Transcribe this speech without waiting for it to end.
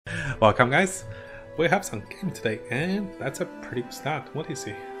Welcome guys, we have some game today and that's a pretty good start. What is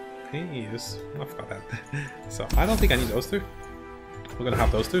he? Hey, I forgot that. So I don't think I need those two. We're gonna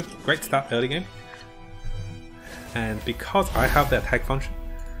have those two. Great start early game. And because I have the attack function,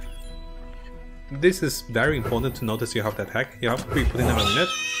 this is very important to notice you have the attack. You have to be putting them on unit.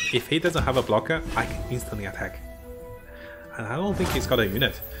 If he doesn't have a blocker, I can instantly attack. And I don't think he's got a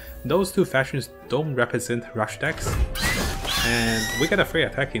unit. Those two fashions don't represent rush decks. And we get a free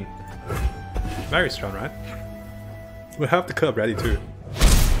attack in. Very strong, right? We have the curve ready too.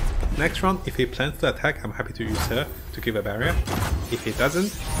 Next round, if he plans to attack, I'm happy to use her to give a barrier. If he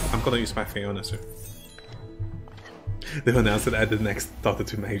doesn't, I'm gonna use my Fiora soon. They announced it at the next Dota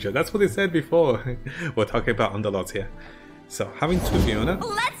 2 major. That's what they said before. We're talking about underlords here. So having two Fiora.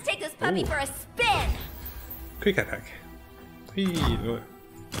 Let's take this puppy for a spin. Quick attack.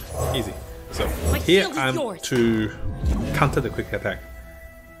 Easy. So here I'm to counter the quick attack.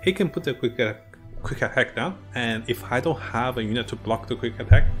 He can put the quick attack down, and if I don't have a unit to block the quick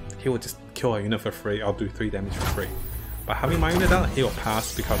attack, he will just kill a unit for free. I'll do 3 damage for free. By having my unit down, he will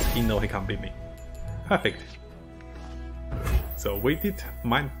pass because he knows he can't beat me. Perfect. So we did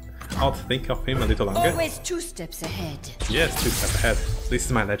outthink of him a little longer. Always 2 steps ahead. Yes, 2 steps ahead. This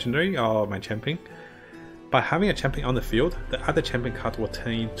is my legendary or my champion. By having a champion on the field, the other champion card will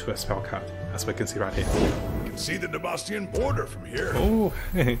turn into a spell card, as we can see right here. You can see the Demastian border from here. Oh,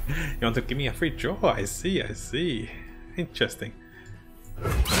 you want to give me a free draw? I see, I see. Interesting.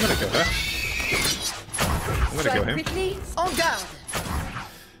 I'm gonna kill her. I'm gonna kill him. Quickly, en garde.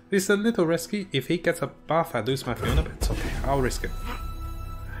 This is a little risky. If he gets a buff, I lose my Fiona, but it's okay. I'll risk it.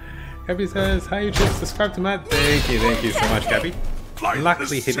 Gabby says, hi, you just subscribe to Matt. Thank you so much, Gabby.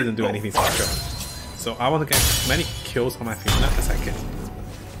 Luckily, he didn't do anything special. So I want to get as many kills on my Fiona as I can.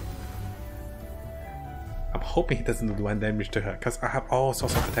 I'm hoping he doesn't do 1 damage to her, because I have all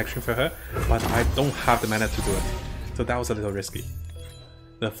sorts of protection for her, but I don't have the mana to do it. So that was a little risky.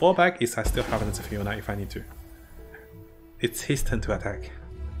 The fallback is I still have another Fiona if I need to. It's his turn to attack.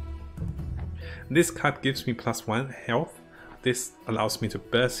 This card gives me +1 health. This allows me to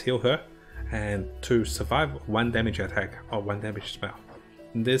burst heal her and to survive 1 damage attack or 1 damage spell.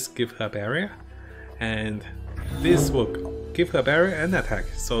 This gives her barrier. And this will give her a barrier and attack,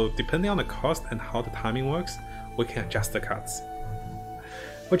 so depending on the cost and how the timing works, we can adjust the cards.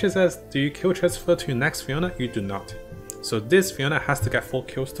 Which says, do you kill transfer to your next Fiona? You do not. So this Fiona has to get 4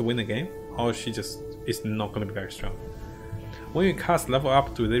 kills to win the game, or she just is not going to be very strong. When you cast level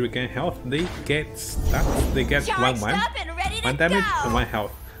up, do they regain health? They get stats, they get 1 damage and 1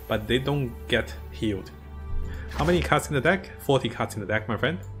 health, but they don't get healed. How many cards in the deck? 40 cards in the deck, my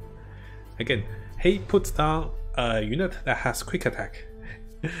friend. Again, he puts down a unit that has quick attack.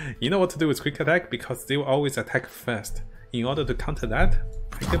 You know what to do with quick attack because they will always attack first. In order to counter that,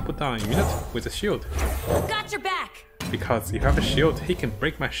 I can put down a unit with a shield. Got your back. Because if I have a shield, he can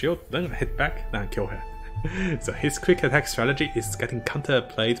break my shield, then hit back, then kill her. So his quick attack strategy is getting counter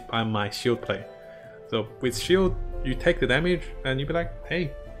played by my shield play. So with shield, you take the damage and you be like, hey,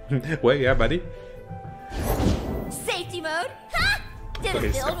 where you at, buddy? Safety mode. Ha! Didn't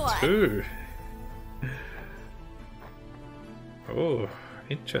Okay, build one. 2. Oh,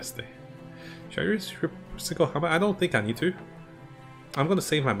 interesting. Should I use single hammer? I don't think I need to. I'm gonna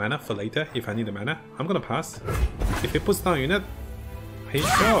save my mana for later if I need the mana. I'm gonna pass. If he puts down a unit, here you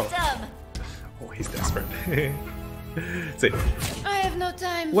go. Oh, he's desperate. See, I have no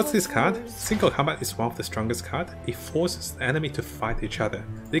time. what's this card? Single combat is one of the strongest cards. It forces the enemy to fight each other.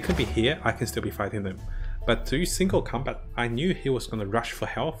 They can be here, I can still be fighting them. But to use single combat, I knew he was gonna rush for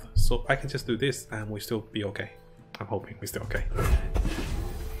health, so I can just do this and we'll still be okay. I'm hoping we're still okay.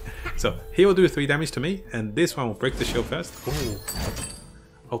 So he will do 3 damage to me, and this one will break the shield first. Ooh.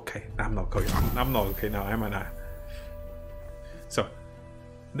 Okay, I'm not going. I'm not okay now, am I not? So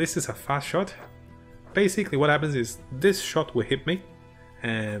this is a fast shot. Basically what happens is this shot will hit me,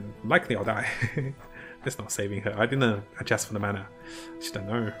 and likely I'll die. That's not saving her. I didn't adjust for the mana. Should I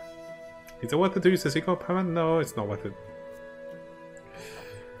know? Is it worth it to use the single power? No, it's not worth it.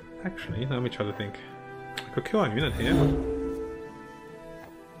 Actually, let me try to think. I could kill a unit here.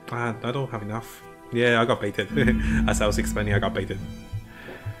 I don't have enough. Yeah, I got baited. As I was explaining, I got baited.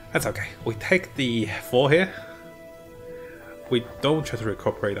 That's okay. We take the 4 here. We don't try to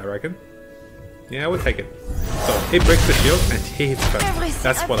recuperate, I reckon. Yeah, we'll take it. So he breaks the shield and he hits first.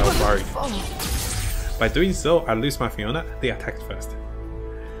 That's what I was worried. By doing so, I lose my Fiona. They attacked first.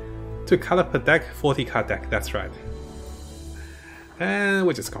 2 color per deck, 40 card deck. That's right. And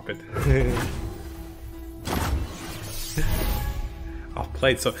we just copied. I've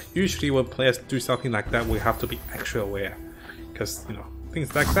played, so usually when players do something like that, we have to be extra aware, because you know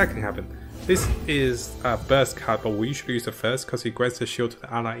things like that can happen. This is a burst card, but we usually use it first because it grants the shield to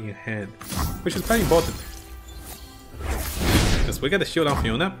the ally in hand, which is very important. Because we get the shield on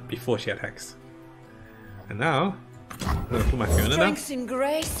Fiona before she attacks. And now, I'm gonna put my Fiona down.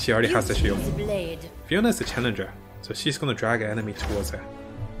 She already has the shield. Fiona is the challenger, so she's gonna drag an enemy towards her.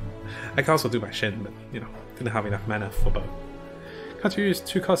 I can also do my Shen, but you know, didn't have enough mana for both. Can't you use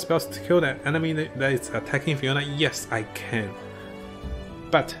 2 cost spells to kill that enemy that is attacking Fiona? Yes, I can.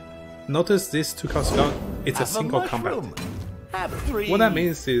 But notice this 2 cost spell, it's a single combat. What that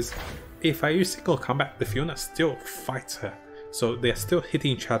means is, if I use single combat, the Fiona still fights her. So they are still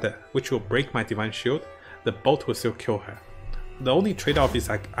hitting each other, which will break my Divine Shield. The bolt will still kill her. The only trade-off is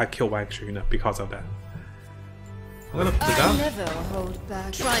I kill one extra unit because of that. I'm gonna put it down. Never hold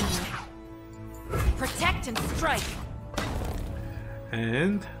back. Try me. Protect and strike.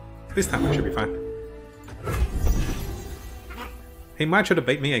 And this time I should be fine. He might try to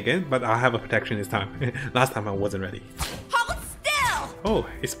bait me again, but I have a protection this time. Last time I wasn't ready. Hold still! Oh,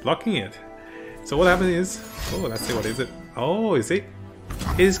 it's blocking it. So what happens is... Oh, let's see, what is it? Oh, is it?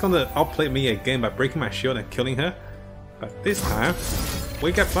 He's gonna outplay me again by breaking my shield and killing her. But this time,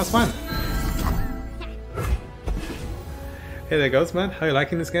 we get +1. Hey there goes, man. How are you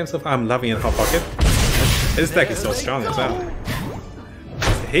liking this game so far? I'm loving it, Hot Pocket. This deck is so strong as well.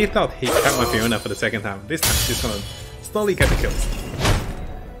 He thought he kept my Fiona for the second time. This time she's gonna slowly get the kills.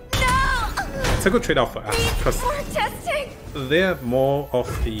 No! It's a good trade-off for us, because they're more of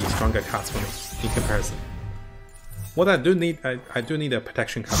the stronger cards for me in comparison. What I do need, I do need a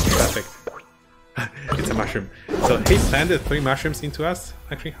protection card. Perfect. It's a mushroom. So he planted 3 mushrooms into us.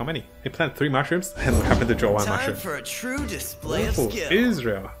 Actually, how many? He planted 3 mushrooms and we happened to draw 1 mushroom. For a true display of skill.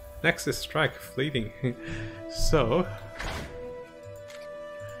 Israel. Next is strike, fleeting. So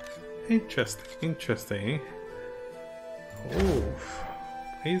interesting. Oh,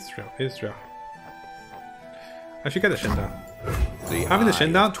 Israel. I should get the Shen down. Having the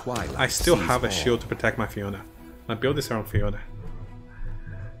Shen down, I still have a shield to protect my Fiona. I build this around Fiona.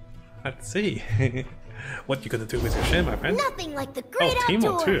 Let's see. What you gonna do with your Shen, my friend? Nothing like the great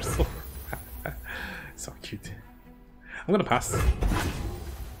Timo too. outdoors. So cute. I'm gonna pass.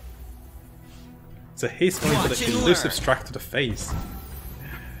 So he's going for the elusive strike to the face.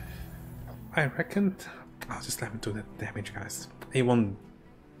 I reckon I'll just let him do the damage, guys. It won't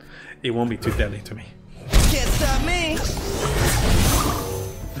be too deadly to me. Can't stop me.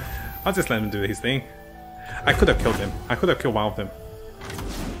 I'll just let him do his thing. I could have killed him. I could have killed one of them.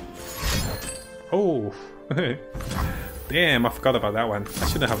 Oh, damn! I forgot about that one. I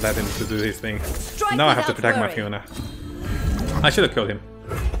shouldn't have let him to do his thing. Now I have to protect my Fiona. I should have killed him.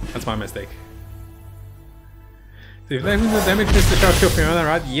 That's my mistake. So if let him do damage, Mr. Shall kill Fiona,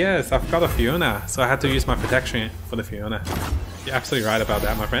 right? Yes, I've got a Fiona, so I had to use my protection for the Fiona. You're absolutely right about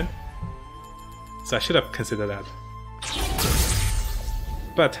that, my friend. So I should have considered that.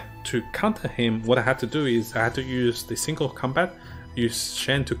 But to counter him, what I had to do is I had to use the single combat, use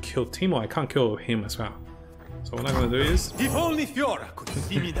Shen to kill Timo. I can't kill him as well. So what I'm gonna do is, if only Fiora could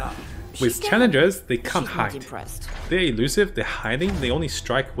see me now. with challengers, they can't hide. They're elusive, they're hiding, they only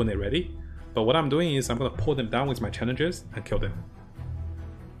strike when they're ready. But what I'm doing is I'm gonna pull them down with my challengers and kill them.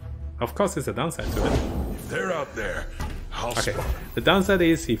 Of course, there's a downside to it. If they're out there, I'll Okay, spot 'em. the downside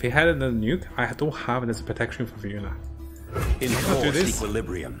is if he had another nuke, I don't have it as a protection for Fiona. If I do this,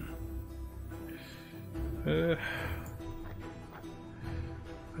 Equilibrium.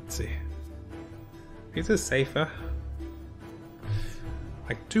 let's see. Is it safer?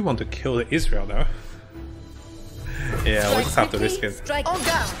 I do want to kill the Israel though. Yeah, we'll just have to risk it.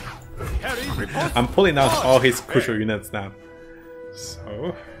 I'm pulling down all his crucial units now.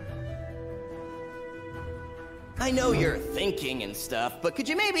 So I know you're thinking and stuff, but could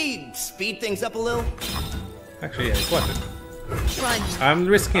you maybe speed things up a little? actually, yeah, it's worth it. I'm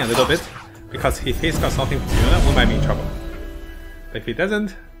risking a little bit because if he's got something for Fiona, we might be in trouble. But if he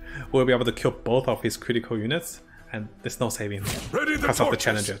doesn't, we'll be able to kill both of his critical units, and there's no saving because of the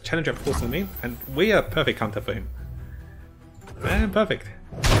challenger. Challenger pulls him in, and we are perfect counter for him. And perfect.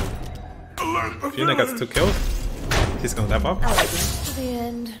 Fiona gets 2 kills. He's gonna level up. The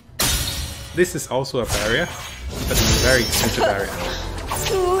end. This is also a barrier, but it's a very expensive barrier.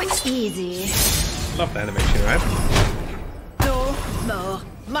 Too easy. Love the animation, right? No more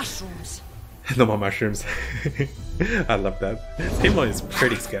mushrooms. No more mushrooms. I love that. Timo is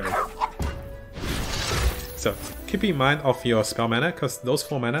pretty scary. So keep in mind of your spell mana, because those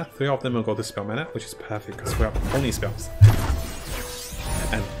 4 mana, 3 of them will go to spell mana, which is perfect because we have only spells.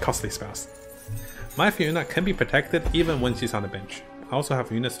 And costly spells. My Fiona can be protected even when she's on the bench. I also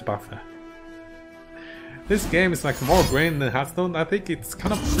have units to buff her. This game is like more green than Hearthstone. I think it's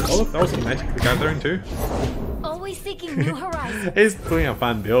kind of also Magic the Gathering too. Always seeking new horizons. He's doing a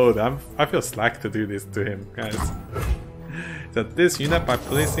fun build. I feel slack to do this to him, guys. So this unit, by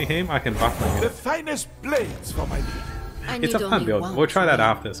placing him, I can buff my The unit. finest blades for my leader. It's a fun build. We'll try that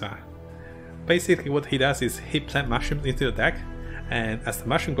after as well. Basically what he does is he plant mushrooms into the deck, and as the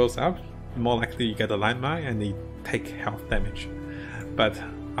mushroom goes up, more likely you get a landmine and you take health damage. But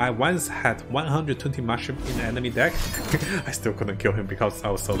I once had 120 mushrooms in the enemy deck. I still couldn't kill him because I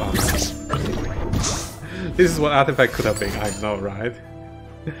was so loud. This is what artifact could have been, I know, right?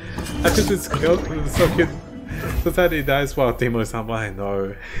 I think it's so cute. Society dies while Demo is humble, I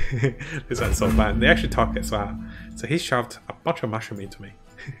know. This one's so fun. They actually talk as well. So he shoved a bunch of mushroom into me.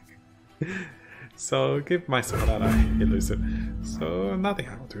 So give my support that he loses it. So nothing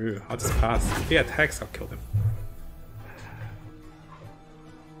I'll do. I'll just pass. If he attacks, I'll kill them.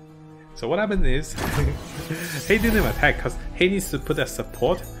 So what happened is he didn't attack because he needs to put a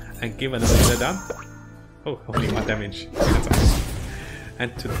support and give another unit down. Oh, only 1 damage.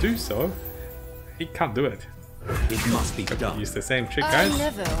 And to do so, he can't do it. It must be done. Use the same trick, I guys.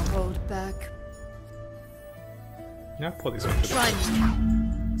 never hold back. Yeah, pull this one to Try the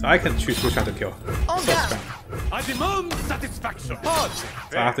me. So I can choose which one to kill. Oh, So yeah. strong. I demand satisfaction.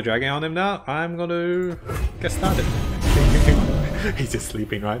 So after dragging on him now, I'm gonna get started. He's just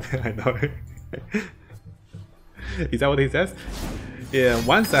sleeping, right? I know. Is that what he says? Yeah,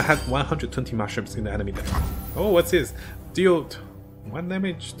 once I had 120 mushrooms in the enemy deck. Oh, what's this? Deal 1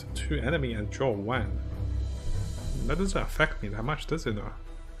 damage to enemy and draw 1. That doesn't affect me that much, does it? No.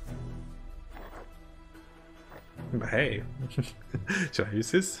 But hey, should I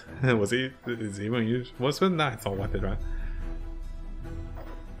use this? Is it even used? Was it? Nah, it's not worth it, right?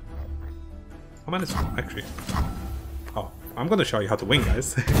 How many? Actually, oh, I'm gonna show you how to win,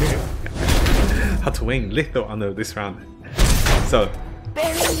 guys. How to win lethal under this round. So,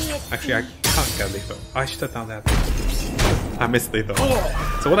 Bury me at actually, I can't get lethal. I should have done that. I missed lethal.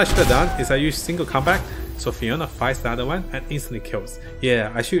 So what I should have done is I use single comeback. So Fiona fights the other one and instantly kills.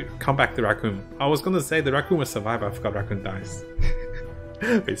 Yeah, I should come back the raccoon. I was gonna say the raccoon will survive, but I forgot raccoon dies.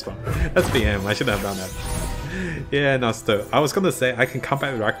 Baseball. That's BM, I should have done that. Yeah, no, still. I was gonna say I can come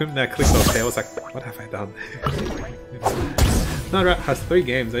back the raccoon, then I clicked OK. I was like, what have I done? No, has 3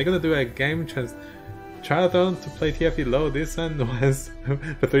 games. Are you gonna do a game triathlon to play TFT low this one once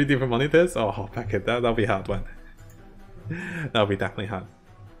for 3 different monitors? Oh, back it. That'll be a hard one. That'll be definitely hard.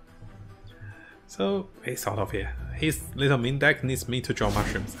 So he's out of here. His little min deck needs me to draw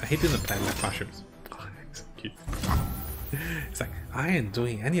mushrooms. He didn't play like mushrooms. Oh, so cute. It's like, I ain't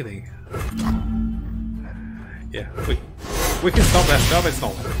doing anything. Yeah, we can stop that stuff, it's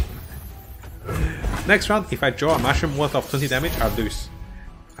not worth it. Next round, if I draw a mushroom worth of 20 damage, I'll lose.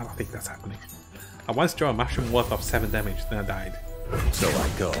 I don't think that's happening. I once drew a mushroom worth of 7 damage, then I died. So I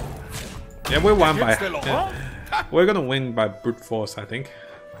go. Yeah, we won by... Yeah, we're gonna win by brute force, I think.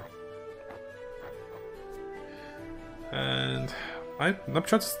 And I'm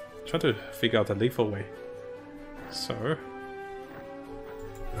trying to figure out a lethal way. So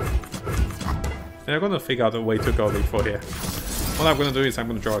I'm gonna figure out a way to go lethal here. What I'm gonna do is I'm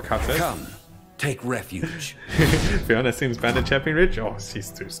gonna draw a card first. Come, take refuge. Fiona seems banded champion rich. Oh,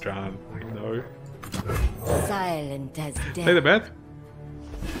 she's too strong. I know. silent as Play death. the bed.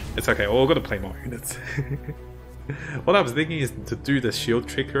 It's okay. We're gonna play more units. What I was thinking is to do the shield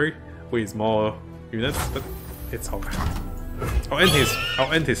trickery with more units, but it's over. I'll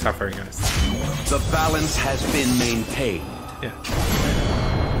end his suffering, guys. The balance has been maintained. Yeah.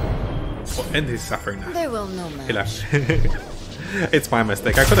 I'll end his suffering now. There will no He match. left. It's my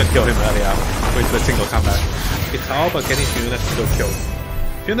mistake. I couldn't kill him earlier with the single combat. It's all about getting Fiona to go kills.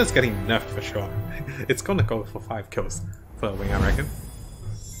 Fiona's getting nerfed for sure. It's gonna go for 5 kills for a win, I reckon.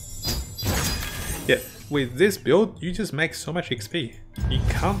 Yeah, with this build, you just make so much XP. You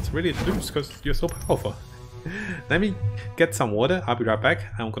can't really lose because you're so powerful. Let me get some water, I'll be right back.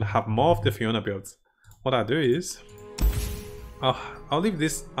 I'm gonna have more of the Fiona builds. What I'll do is... I'll leave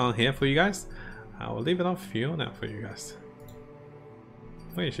this on here for you guys. I will leave it on Fiona for you guys.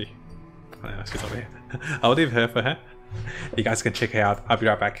 Where is she? Oh yeah, she's over here. I'll leave her for her. You guys can check her out. I'll be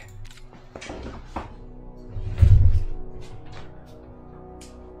right back.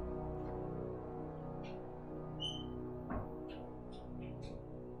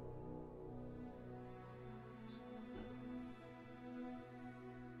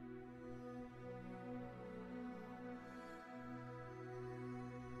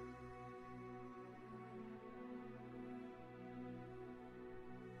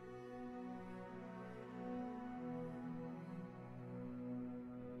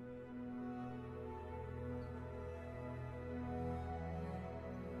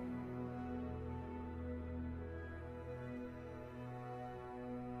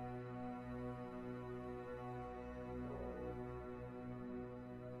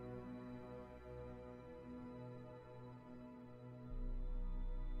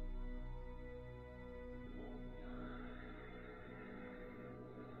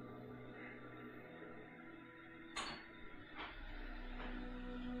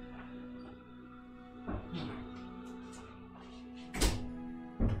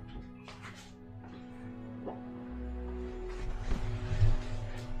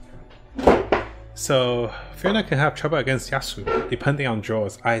 So Fiona can have trouble against Yasuo depending on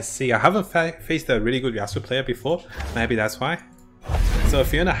draws. I see. I haven't faced a really good Yasuo player before. Maybe that's why. So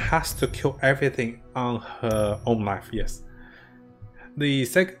Fiona has to kill everything on her own life. Yes.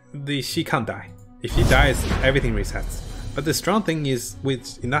 She can't die. If she dies, everything resets. But the strong thing is,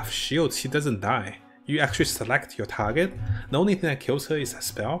 with enough shields, she doesn't die. You actually select your target. The only thing that kills her is a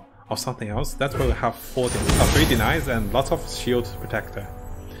spell or something else. That's why we have 3 denies and lots of shield protector.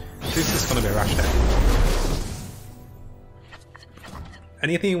 This is gonna be a rush deck.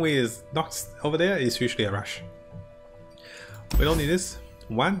 Anything with knocks over there is usually a rush. We don't need this.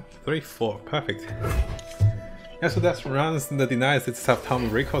 1, 3, 4. Perfect. Yasuo deck runs the denies itself, time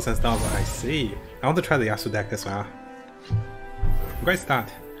recalls and stuff. I see. I want to try the Yasuo deck as well. Great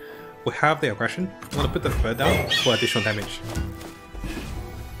start. We have the aggression. I'm gonna put the bird down for additional damage.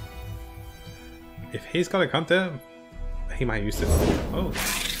 If he's got a counter, he might use it. Oh,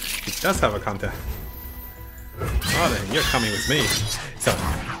 he does have a counter. Oh, then you're coming with me. So,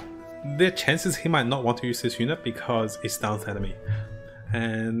 there are chances he might not want to use this unit because it stuns enemy.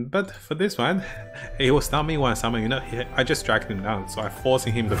 But for this one, he will stun me when I summon unit. I just dragged him down, so I'm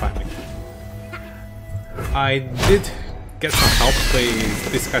forcing him to fight me. I did get some help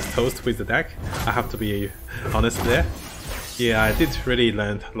with this guy's toast with the deck. I have to be honest there. Yeah, I did really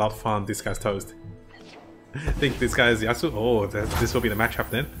learn a lot from this guy's toast. I think this guy is Yasuo. Oh, this will be the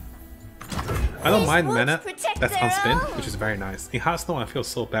matchup then. I don't mind mana that's on spin, which is very nice. In Hearthstone, I feel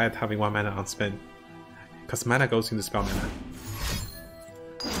so bad having 1 mana on spin, because mana goes into spell mana.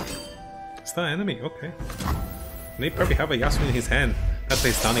 Stun enemy, okay. They probably have a Yasuo in his hand. That's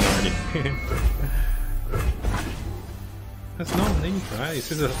a stunning already. There's no need, right?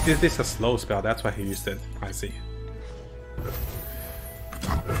 This is a slow spell, that's why he used it. I see.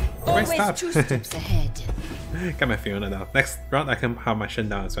 Great start. 2 steps ahead. Got my Fiona down. Next round I can have my Shen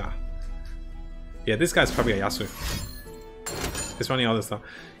down as well. Yeah, this guy's probably a Yasuo. He's running all this stuff.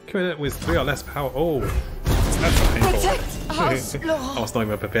 Kill it with 3 or less power. Oh, that's so painful. I was not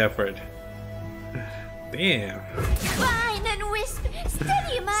even prepared for it. Damn. Fine and wisp,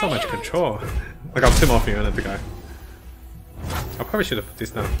 steady my So much hand. control. I got 2 more Fiona to go. I probably should have put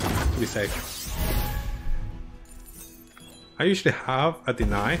this down to be safe. I usually have a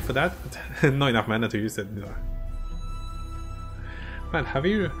deny for that, but not enough mana to use it. Man, have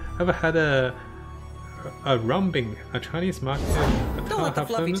you ever had a rumbing, a Chinese market? Don't let the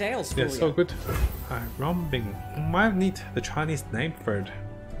fluffy tails fool Yeah, so you. good. Rumbing. Might need the Chinese name for it.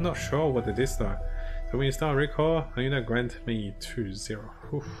 I'm not sure what it is though. So when you start recall, I'm gonna grant me 2-0.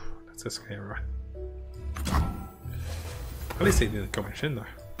 Oof, that's a scary run. At least they didn't go mention though.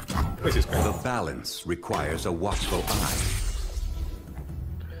 Which is great. The balance requires a watchful eye.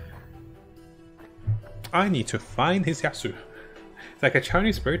 I need to find his Yasuo. It's like a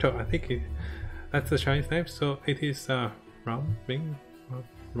Chinese burrito. I think that's the Chinese name. So it is Rumbing.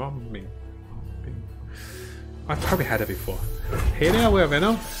 I've probably had it before. Hey there, we're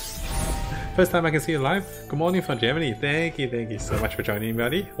Venom. First time I can see you live. Good morning from Germany. Thank you so much for joining,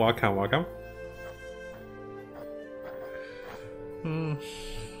 buddy. Welcome, welcome.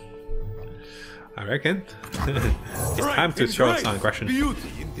 I reckon it's time to show some aggression. Beauty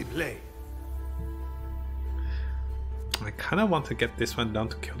in the play. I kind of want to get this one down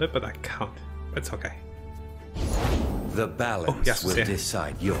to kill it, but I can't. It's okay. The balance yes, will yeah.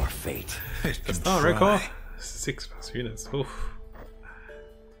 decide your fate. Just not recall. 6+ units. Oof.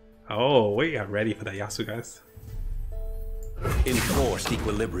 Oh, we are ready for the Yasuo, guys. Enforced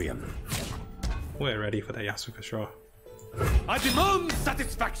equilibrium. We're ready for the Yasuo for sure. I demand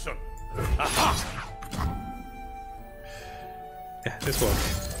satisfaction. Aha! Yeah, this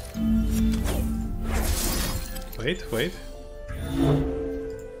works. Wait.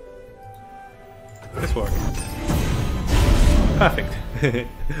 This works. Perfect.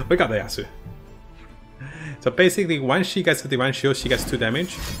 We got the Yasuo. So basically, once she gets the Divine Shield, she gets 2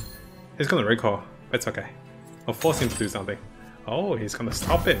 damage. He's gonna recall. It's okay. I'll force him to do something. Oh, he's gonna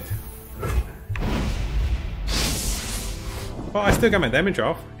stop it. Well, I still got my damage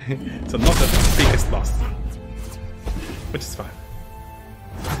off. So not the biggest loss. Which is fine.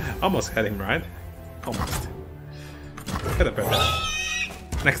 Almost had him, right? Almost. Get a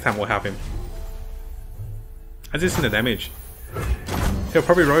better. Next time we'll have him. I just seen the damage. He'll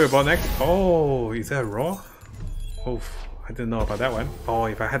probably roll your ball next. Oh, is that raw? Oof, I didn't know about that one. Oh,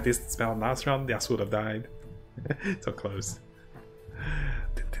 if I had this spell last round, Yasuo would have died. So close.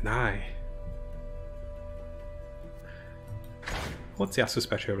 Deny. What's Yasuo's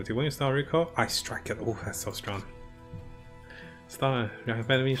specialty? When you start recall, I strike it. Oh, that's so strong. Start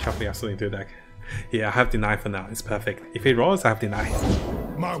enemy, shuffle Yasuo into deck. Yeah, I have deny for now. It's perfect. If he rolls, I have deny.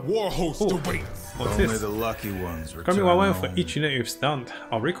 My war host awaits. What's Only this? the lucky ones Grant return me 1 for home. each unit you've stunned.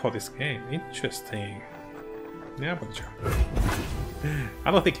 I'll record this game. Interesting. Yeah, but sure.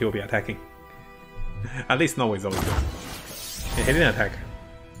 I don't think he will be attacking. At least no is always good. Yeah, he didn't attack.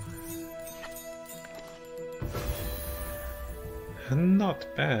 Not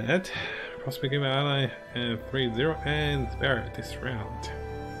bad. Prospect give ally 3-0 and bear this round.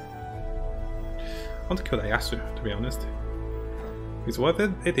 I want to kill the Yasu, to be honest. It's worth it?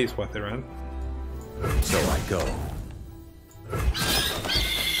 It is worth it, right? So I go.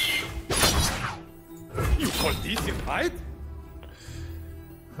 You call this a fight?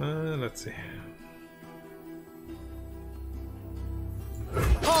 Let's see.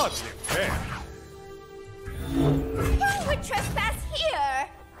 Hardly fair. Who would trespass here?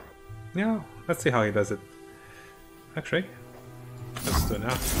 Yeah, let's see how he does it. Actually, let's do it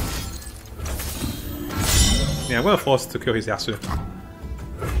now. Yeah, I'm gonna force to kill his Yasu.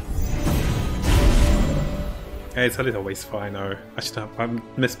 Yeah, it's a little wasteful, I know. I should have, I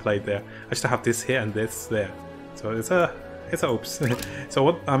misplayed there. I should have this here and this there. So it's a oops. So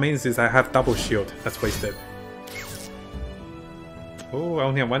what that means is I have double shield. That's wasted. Oh, I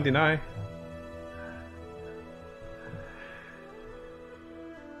only have 1 deny.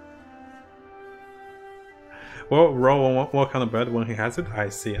 Well, roll what kind of bird when he has it? I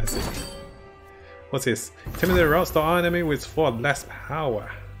see, I see. What's this? Intimidate roll, star enemy with 4 less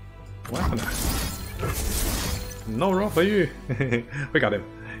power. What on earth? No roll for you. We got him.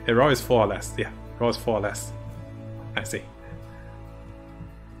 A roll is 4 less. Yeah, roll is 4 less. I see.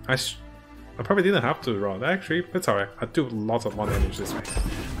 I probably didn't have to roll. Actually, it's alright. I do lots of 1 damage this way.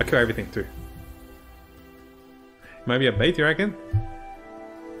 I kill everything too. Maybe a bait, you reckon?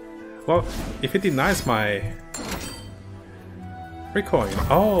 Well, if it denies my recoil,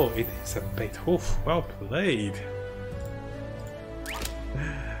 oh, it is a bait. Oof, well played.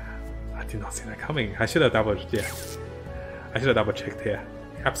 I did not see that coming. I should have I should have double checked here.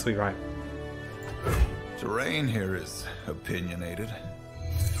 Absolutely right. Terrain here is opinionated.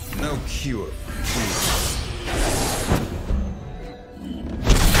 No cure.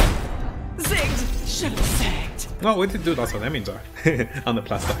 Zigged! Should have zagged. Oh, we did do lots of damage though. On the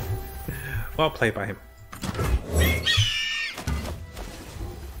plus side. Well played by him.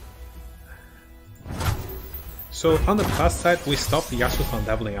 So on the plus side, we stopped Yasu from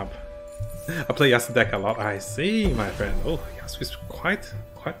leveling up. I play Yasu deck a lot. I see, my friend. Oh, Yasu is quite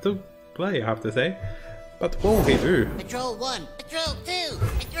the play, I have to say. But what will he do? Patrol 1, Patrol 2,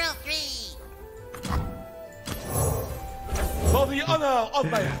 Patrol 3. For the honor of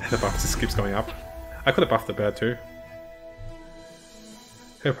my... The buff just keeps going up. I could have buffed the bird too.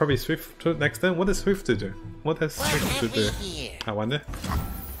 He'll probably Swift to next turn. What does Swift to do? What does Swift to do? I wonder.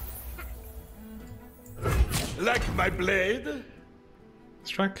 Like my blade?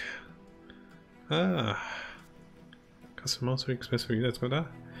 Strike. Ah. Custom monster expensive units go there.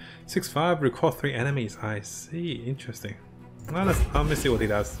 6-5, recall 3 enemies. I see. Interesting. Well, let me see what he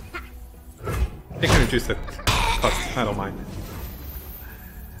does. He can reduce the cost. I don't mind.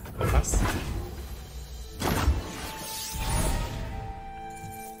 I'll pass.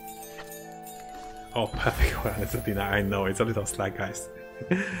 Oh, perfect. Well, it's a dinner. I know it's a little slack, guys.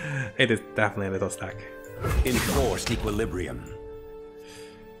 It is definitely a little slack. Enforced equilibrium.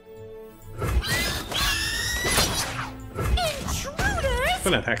 Intruders!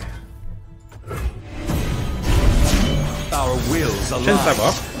 Full attack. Our wills Chain align. stab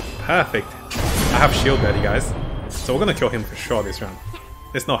off. Perfect. I have shield ready, guys. So we're gonna kill him for sure this round.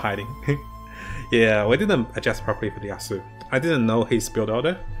 There's no hiding. Yeah, we didn't adjust properly for the Yasu. I didn't know his build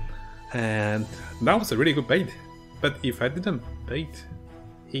order. And that was a really good bait. But if I didn't bait,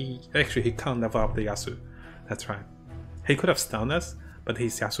 he can't level up the Yasu. That's right. He could have stunned us, but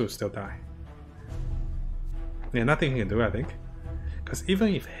his Yasu would still die. Yeah, nothing he can do, I think. Because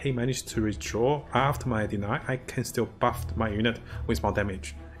even if he managed to withdraw after my deny, I can still buff my unit with more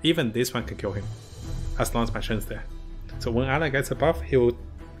damage. Even this one can kill him, as long as my Shen's there. So when ally gets a buff, he will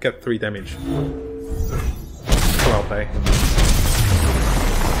get 3 damage. Well played.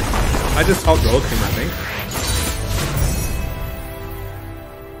 I just outrolled him, I think.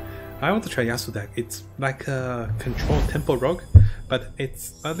 I want to try Yasu deck. It's like a control tempo rogue, but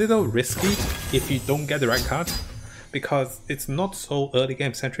it's a little risky if you don't get the right card, because it's not so early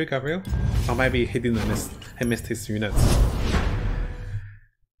game centric, I feel. Or maybe he didn't miss, he missed his units.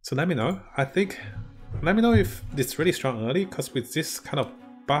 So let me know. Let me know if it's really strong early, because with this kind of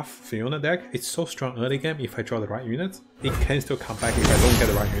buff Fiona deck, it's so strong early game. If I draw the right units, it can still come back if I don't get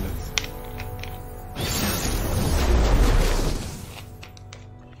the right units.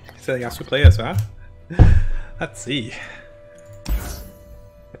 Is that a Yasu player as well? Let's see.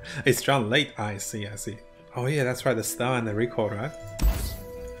 It's drawn late. I see, I see. Oh yeah, that's right, the star and the recall, right?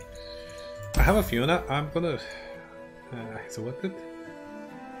 I have a Fiona. I'm gonna... is it worth it?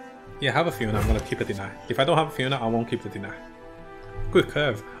 Yeah, I have a Fiona. I'm gonna keep the deny. If I don't have a Fiona, I won't keep the deny. Good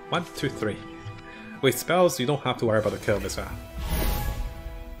curve. 1, 2, 3. With spells, you don't have to worry about the curve as well.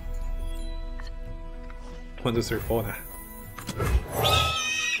 1, 2, 3, 4 now.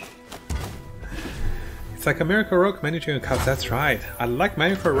 It's like a Miracle Rogue managing a card, that's right. I like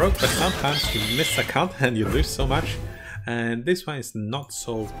Miracle Rogue, but sometimes you miss a count and you lose so much. And this one is not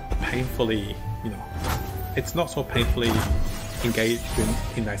so painfully, you know, it's not so painfully engaged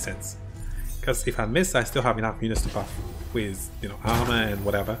in that sense. Because if I miss, I still have enough units to buff with, you know, armor and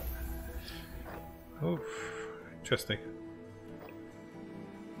whatever. Oh, interesting.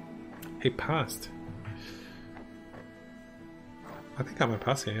 He passed. I think I'm gonna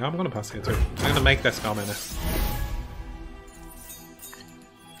pass here. I'm gonna pass here too. I'm gonna make that spell mana.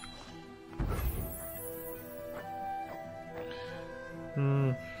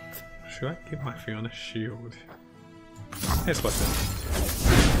 Should I keep my Fiona shield? It's what's it.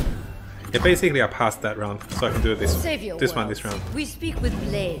 Yeah, basically I passed that round, so I can do this one this round. We speak with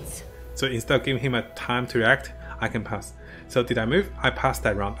blades. So instead of giving him a time to react, I can pass. So did I move? I passed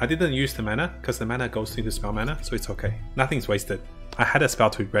that round. I didn't use the mana because the mana goes into spell mana, so it's okay. Nothing's wasted. I had a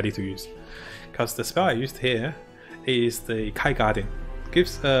spell ready to use. Because the spell I used here is the Kai Guardian.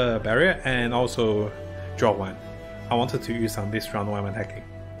 Gives a barrier and also draw 1. I wanted to use on this round when I'm attacking.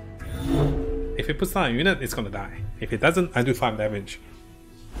 If it puts down a unit, it's gonna die. If it doesn't, I do 5 damage.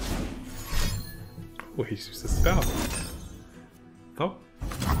 Oh, he used a spell. Oh,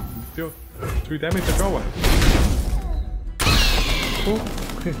 deal 3 damage to draw 1.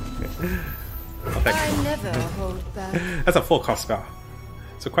 I never hold back. That's a full cost spell,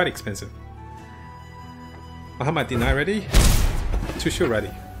 so quite expensive. I have my deny ready, 2 shield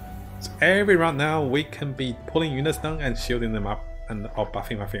ready. So every round now we can be pulling units down and shielding them up and or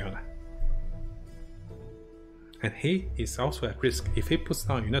buffing my Fiona. And he is also at risk. If he puts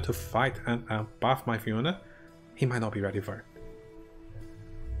down a unit to fight and buff my Fiona, he might not be ready for it.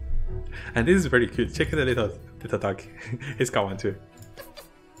 And this is very cute. Check the little dog. He's got one too.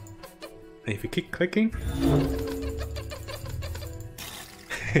 And if you keep clicking,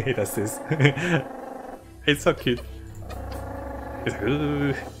 he does this. It's so cute. He's like,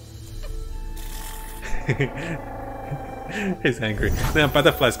 ooh. He's angry. Then a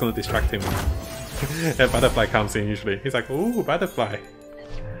butterfly's gonna distract him. A butterfly comes in usually. He's like, ooh, butterfly.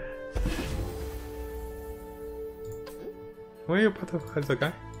 Where are your butterflies,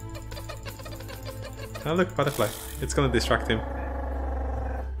 okay? Oh look, butterfly. It's gonna distract him.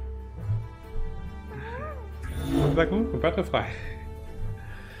 He's like, ooh, butterfly.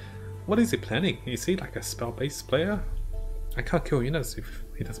 What is he planning? Is he like a spell-based player? I can't kill units if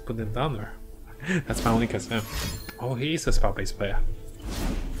he doesn't put them down there. That's my only concern. Oh, he is a spell-based player.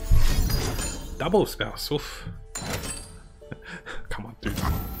 Double spells, oof. Come on, dude.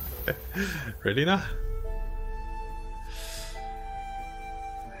 Really now?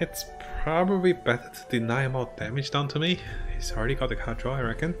 It's probably better to deny more damage done to me. He's already got the card draw, I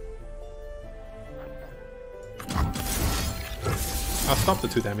reckon. I'll stop the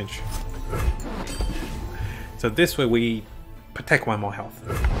 2 damage. So this way we protect 1 more health.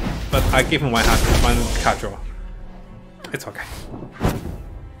 But I give him 1 card draw. It's okay.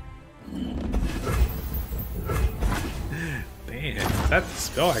 Damn, that's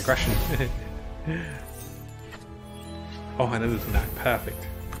spell aggression. Oh, another deny. Perfect.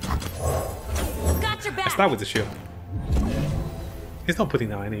 Got your back. I start with the shield. He's not putting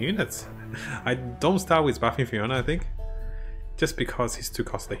down any units. I don't start with buffing Fiona, I think. Just because he's too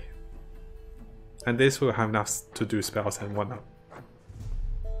costly. And this will have enough to do spells and whatnot.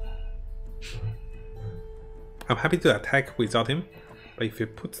 I'm happy to attack without him, but if he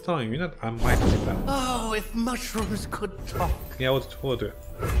puts down a unit, I might take that. Oh, if mushrooms could talk. Yeah, we'll do it.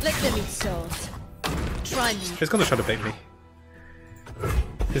 Let them eat souls. Try me. He's gonna try to bait me.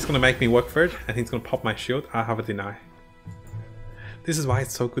 He's gonna make me work for it, and he's gonna pop my shield. I have a deny. This is why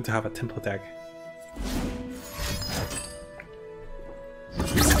it's so good to have a temple deck.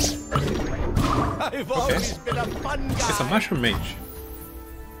 I've always been a fun guy. It's a mushroom mage.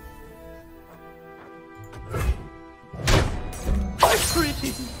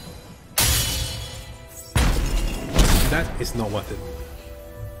 Pretty. That is not worth it.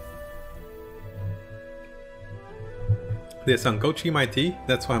 There's some gochi in my tea,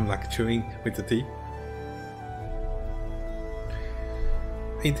 that's why I'm like chewing with the tea.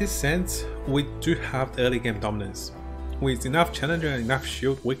 In this sense, we do have the early game dominance. With enough challenger and enough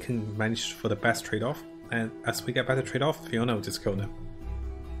shield, we can manage for the best trade-off, and as we get better trade-off, Fiona will just kill them.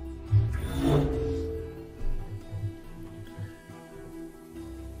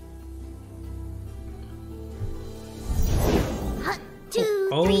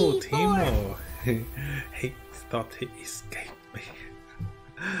 Oh, 3, 4. Timo. He thought he escaped me.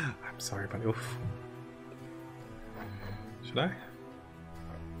 I'm sorry, buddy. Oof. Should I?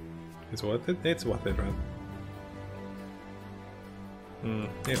 It's worth it? It's worth it, right?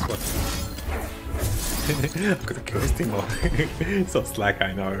 It's worth it. I'm gonna kill this Timo. So slack,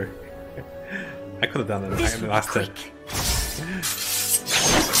 I know. I could have done it in the last turn.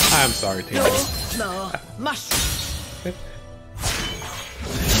 I'm sorry, Timo. No, mushroom.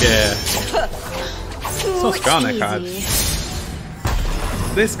 Yeah. So strong, that card. Easy.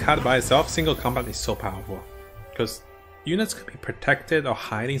 This card by itself, single combat, is so powerful. Because units could be protected or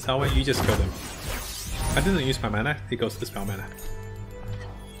hiding somewhere, you just kill them. I didn't use my mana, it goes to spell mana.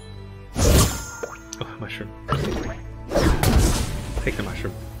 Oh, mushroom. Take the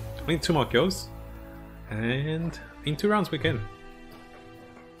mushroom. We need 2 more kills. And in 2 rounds we can.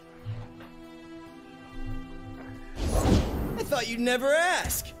 I thought you'd never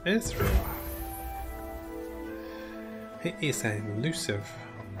ask. It's real. He is elusive.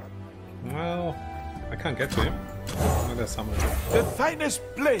 Well, I can't get to him. Oh, there's someone. The finest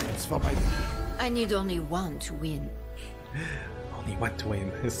blades for my... I need only one to win. Only 1 to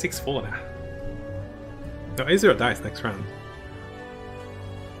win. It's 6-4 now. So A0 dies next round.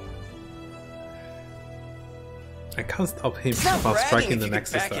 I can't stop him Stop while bragging striking if the you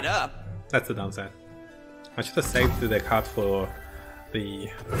next can back it sister. up. That's the downside. I should have saved the card for the...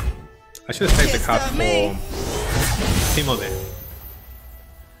 I should have saved the Can't card stop for me. Timo there.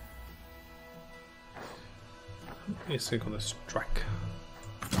 He's gonna strike.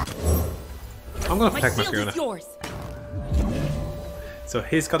 I'm gonna My protect my shield Fiona. is yours. So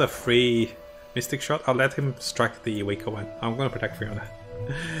he's got a free Mystic Shot. I'll let him strike the weaker one. I'm gonna protect Fiona.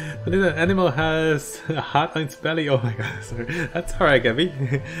 The little animal has a heart on its belly. Oh my god, sorry. That's alright, Gabby.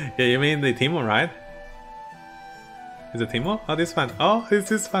 Yeah, you mean the Timo, right? Is it Timo? Oh, this one. Oh, it's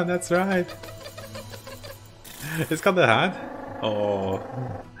this one, that's right. It's got the heart. Oh,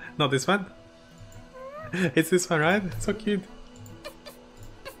 not this one. It's this one, right? So cute.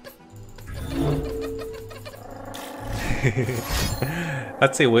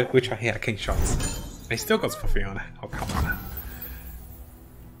 Let's see which one here king shots. He still goes for Fiona. Oh, come on.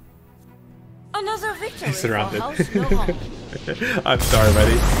 Another victory He's surrounded. for House Laurent. I'm sorry,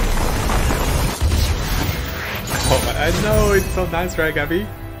 buddy. Oh, I know, it's so nice, right, Gabby?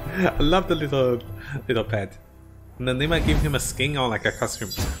 I love the little pet. And then they might give him a skin or like a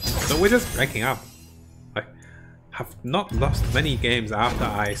costume. So we're just breaking up. Like, have not lost many games after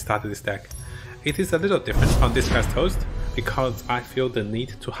I started this deck. It is a little different on this first host because I feel the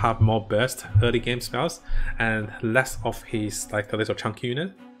need to have more burst early game spells and less of his like a little chunky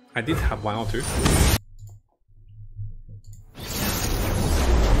unit. I did have 1 or 2.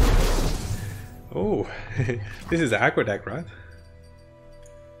 Oh, this is the aggro deck, right?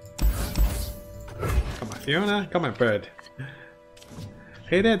 Come on, Fiona. Come on, bird.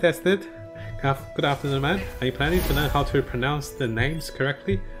 Hey there, Destin. Good afternoon, man. Are you planning to learn how to pronounce the names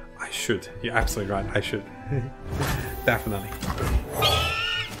correctly? I should. You're absolutely right. I should. Definitely.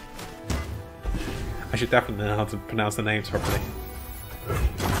 I should definitely learn how to pronounce the names properly.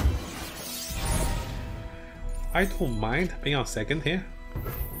 I don't mind being on second here.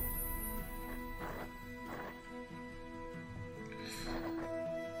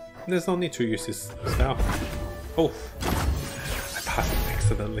 There's no need to use this spell. Oh, I passed it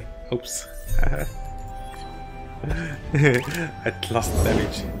accidentally. Oops. I lost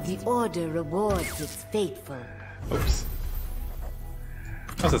damage. The Order rewards its faithful. Oops.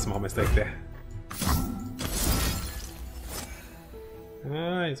 That was a small mistake there.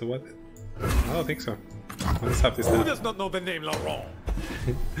 Is it worth it? I don't think so. I'll just have this Who now. does not know the name Laurent?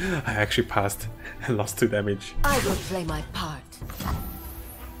 I actually passed and lost 2 damage. I will play my part.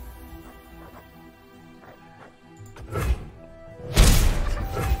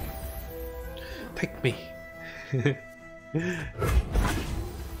 Take me.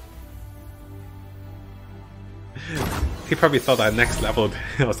 He probably thought I next leveled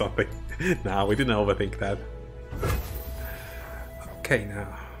or something. Nah, we didn't overthink that. Okay,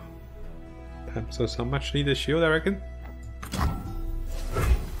 now. So much needed shield, I reckon. I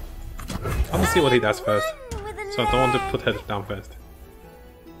want to see what he does first. So I don't want to put her down first.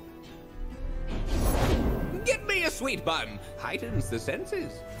 Get me a sweet bun. Heightens the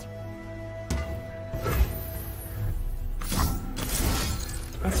senses.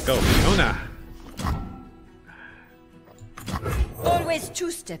 Let's go, Fiona. Always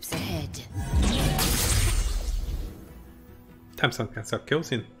 2 steps ahead. Thompson can start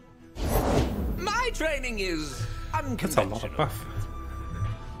kills in. My training is That's a lot unconventional. of buff.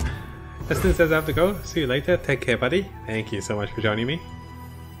 Justin says I have to go. See you later. Take care, buddy. Thank you so much for joining me.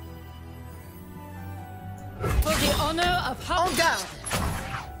 For the honor of En garde!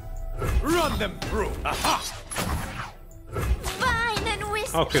 Run them through. Aha! Fine and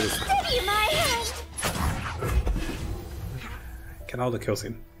whisper. Okay. Steady my hand. Get all the kills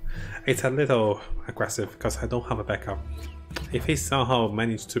in. It's a little aggressive because I don't have a backup. If he somehow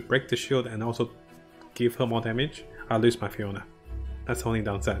managed to break the shield and also give her more damage, I'll lose my Fiona. That's the only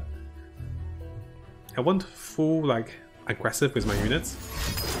downside. I want full like aggressive with my units.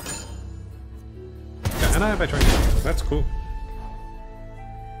 Yeah, and I have a dragon. That's cool.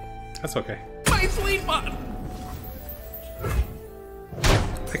 That's okay. My sweet one!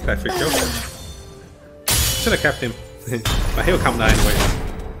 Take that free kill. Should have kept him. But he'll come down anyway.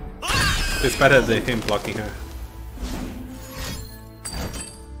 It's better than him blocking her.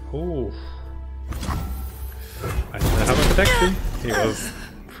 Ooh. I didn't have a protection. He was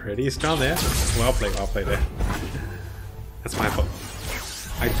pretty strong there. Well played there. That's my fault.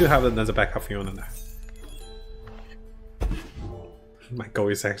 I do have another backup Fiona there. My goal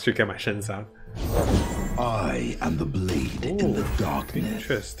is to actually get my shins out. I am the blade in the darkness.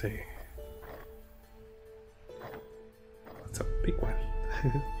 Interesting. That's a big one.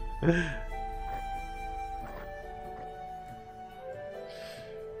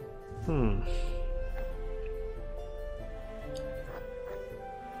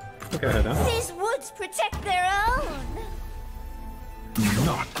 Look at her now. These woods protect their own. Do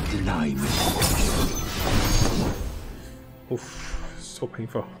not deny me. Oof, so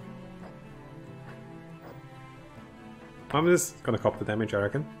painful. I'm just gonna cop the damage, I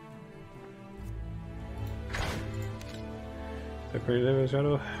reckon. The great level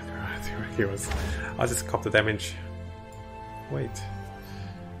shadow. I'll just cop the damage. Wait.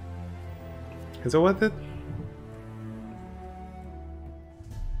 Is it worth it?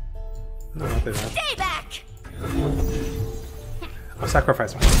 No, not that. Stay back. I'll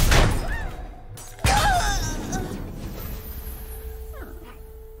sacrifice myself.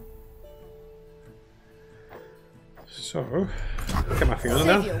 So, get my Fiona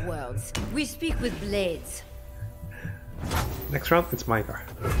now. Save your worlds. We speak with blades. Next round, it's my turn.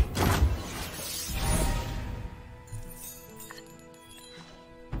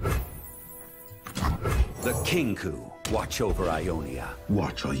 The Kinku watch over Ionia.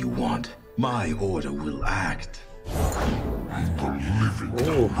 Watch all you want. My order will act.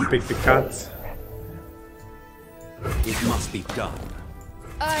 Oh, big cats. It must be done.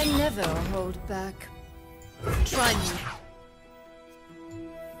 I never hold back. Try me.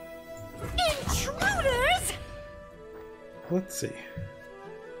 Intruders! Let's see.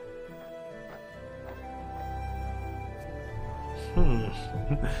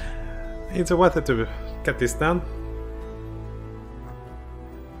 It's worth it to get this done.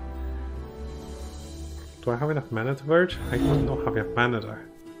 Do I have enough mana to verge? I don't have enough mana there.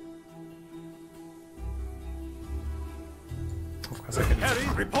 Of course I can. Harry,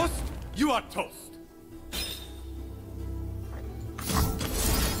 riposte. You are toast.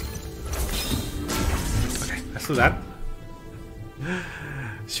 Okay, let's do that.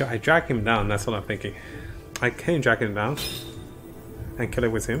 Should I drag him down? That's what I'm thinking. I can drag him down and kill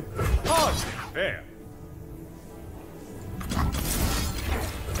it with him. Hardly fair.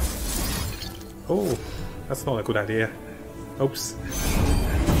 Oh, that's not a good idea. Oops.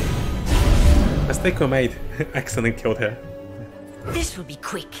 Mistake we made. Accidentally killed her. This will be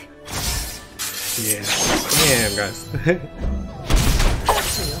quick. Yeah. Damn, guys.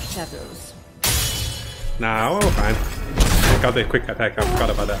 After your shadows. Nah, we're fine. I got the quick attack. I forgot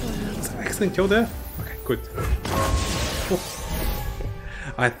about that. So accidentally killed her? Okay, good. Oh.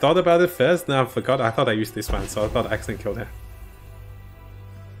 I thought about it first, now I forgot. I thought I used this one, so I thought I accidentally killed her.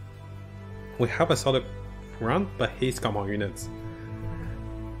 We have a solid round, but he's got more units.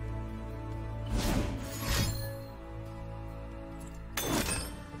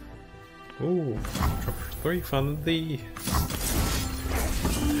 Ooh, drop 3 from the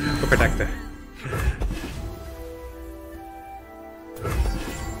protector.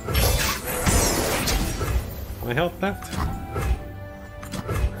 My health left.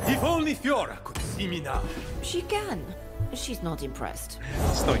 If only Fiora could see me now. She can. She's not impressed.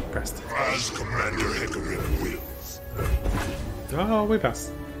 Still impressed. As Commander Hecarim wills. Oh, we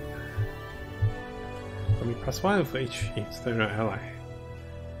passed. Let me press 1 for each external ally.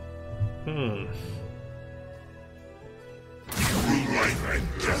 Through life and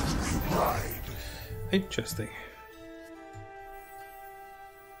death we ride. Interesting.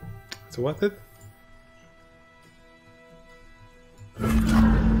 Is it worth it?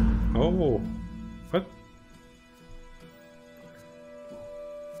 Oh, what?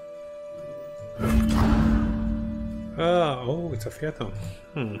 Oh, it's a phantom.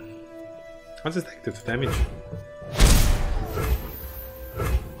 What's this take 2 damage?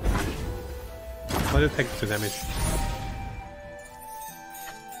 Why did it take 2 damage?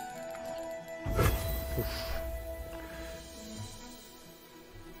 Oof.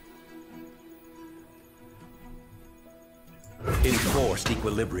 Enforced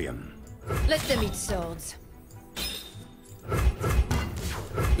equilibrium. Let them eat swords.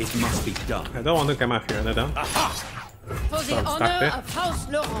 It must be done. I don't want to get my Fiora down. For So the I'm stuck honor there. of House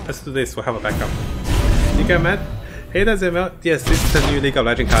Laurent. Let's do this, we'll have a backup. You get mad? Hey, does it melt? Yes, this is the new League of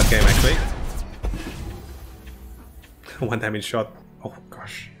Legends card game actually. 1 damage shot. Oh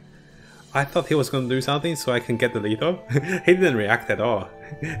gosh. I thought he was going to do something so I can get the lethal. He didn't react at all.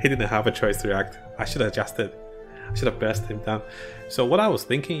 He didn't have a choice to react. I should have adjusted. I should have burst him down. So what I was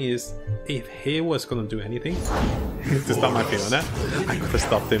thinking is, if he was going to do anything to stop my Fiona, I could have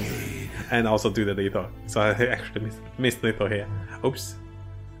stopped him and also do the lethal. So I actually missed lethal here. Oops.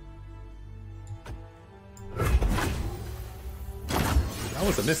 That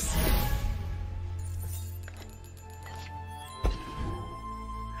was a miss.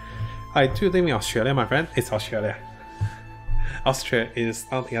 I do live in Australia, my friend. It's Australia. Austria is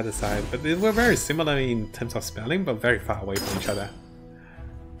on the other side, but we're very similar in terms of spelling, but very far away from each other.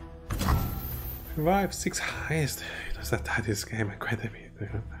 Revive 6 highest. Does that die this game?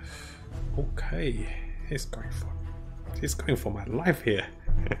 Okay, he's going for my life here.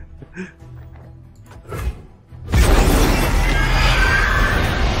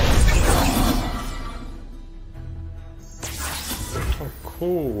 Oh,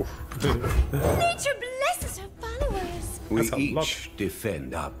 cool. Nature blesses her followers. We That's a lot. each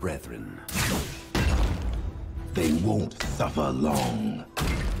defend our brethren. They won't suffer long.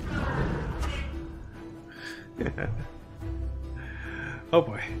 Oh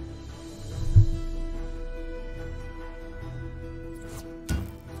boy.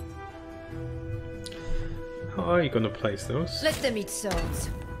 How are you gonna place those? Let them eat swords.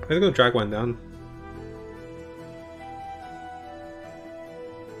 Let's go drag one down.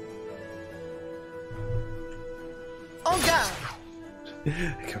 En garde.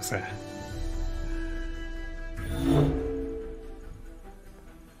 Here comes that.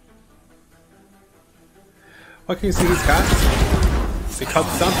 Why can you see these cards? Because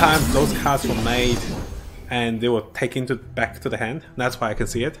sometimes those cards were made and they were taken back to the hand. That's why I can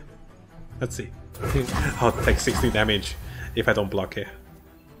see it. Let's see. I'll take 60 damage if I don't block here.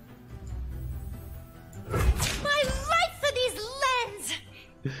 My right for these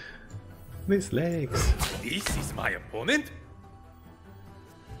lands! These legs. This is my opponent?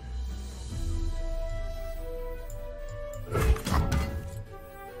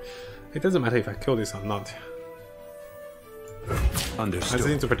 It doesn't matter if I kill this or not. I just Understood.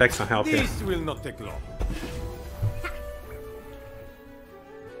 need to protect some health here. This will not take long.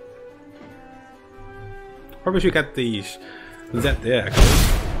 Probably should get the Z there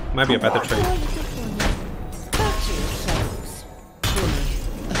actually. Might be a better trade. Back to your shadows. Truly,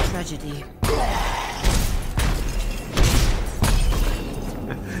 a tragedy.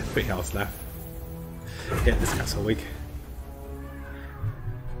 3 health left. Yeah, this guy's so weak.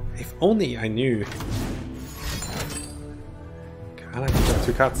 If only I knew. Okay, I like to draw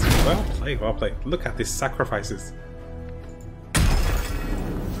 2 cards. Well played, well played. Look at these sacrifices.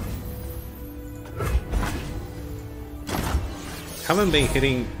 Haven't been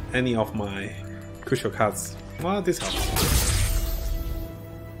hitting any of my crucial cards. Well, this helps.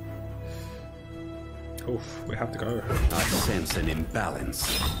 Oof, we have to go. I sense an imbalance.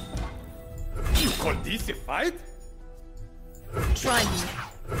 You call this a fight? Try me.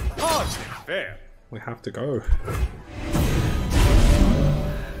 Hardly fair. We have to go.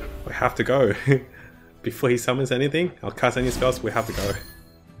 We have to go. Before he summons anything, I'll cast any spells, we have to go.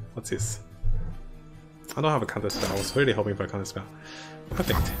 What's this? I don't have a counter spell. I was really hoping for a counter spell.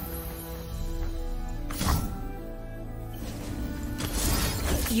 Perfect.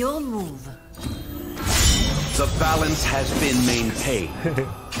 Your move. The balance has been maintained.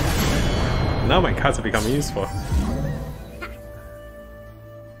 Now my cards are becoming useful.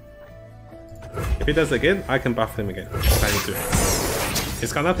 If he does it again, I can buff him again if I need to.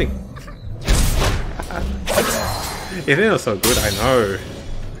 He's got nothing. It is so good, I know.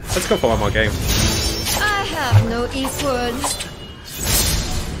 Let's go for one more game. I have no equal.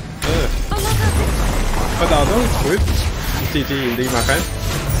 But although it's good, GG indeed my friend.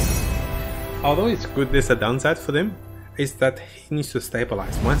 Although it's good, there's a downside for them, is that he needs to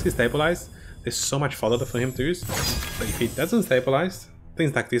stabilize. Once he stabilizes, there's so much follow for him to use. But if he doesn't stabilize,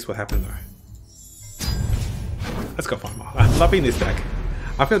 things like this will happen though. Let's go for one more. I'm loving this deck.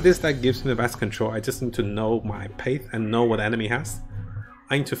 I feel this deck gives me the best control. I just need to know my path and know what the enemy has.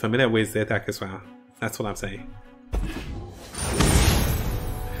 I'm too familiar with their deck as well. That's what I'm saying.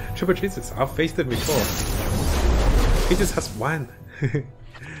 Triple Jesus, I've faced it before. He just has one.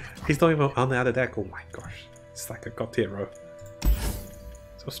 He's not even on the other deck. Oh my gosh. It's like a god tier row.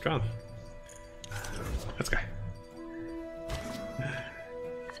 So strong. Let's go.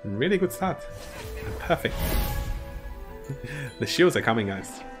 Really good start. Perfect. The shields are coming,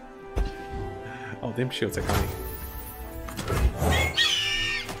 guys. Oh, them shields are coming.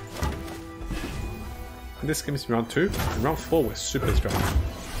 This game is round 2. And round 4 was super strong.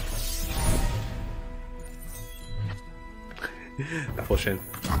 Double Shin.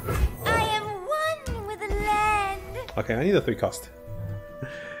 I am one with the land. Okay, I need a 3 cost.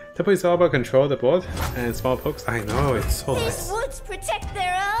 Temple is all about control the board and small pokes. I know, it's so nice. These woods protect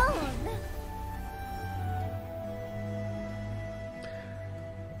their own.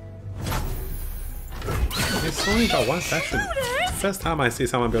 It's only got one session. First time I see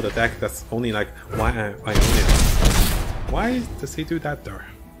someone build a deck that's only like one I own it. Why does he do that though?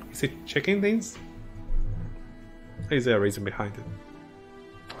 Is he checking things? Is there a reason behind it?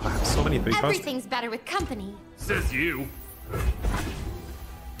 I have so many 3 costs. Everything's better with company. Says you.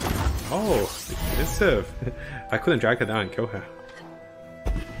 Oh, defensive. I couldn't drag her down and kill her.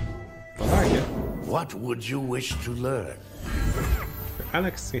 But I like it. What would you wish to learn?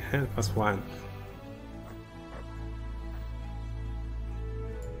 Alex in hand +1.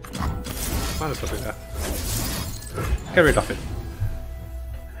 Might as well do that. Get rid of it.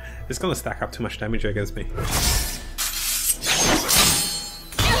 It's gonna stack up too much damage against me.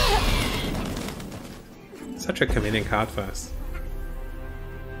 Such a convenient card for us.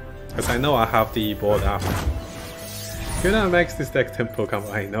 Because I know I have the board after. Fiora makes this deck tempo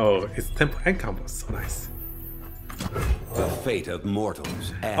combo. I know, it's tempo and combo, so nice. The fate of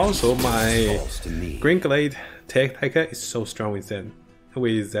mortals. Also, my falls to me. Green Glade Taker is so strong with Zen.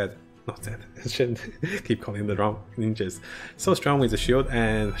 With Zed. Not Zed. Shen. Keep calling the wrong ninjas. So strong with the shield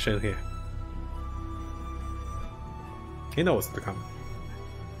and Shen here. He knows what's to come.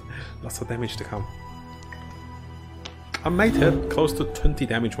 Lots of damage to come. I might hit close to 20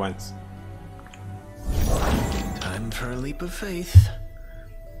 damage once. Time for a leap of faith.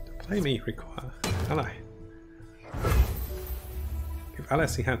 Play me, require ally. Give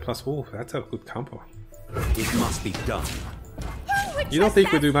Alice in hand plus wolf, that's a good combo. It must be done. You don't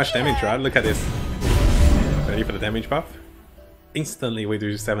think we do much damage, right? Look at this. Ready for the damage buff? Instantly we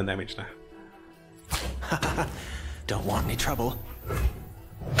do 7 damage now. Don't want any trouble.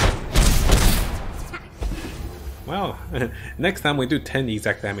 Well, next time we do 10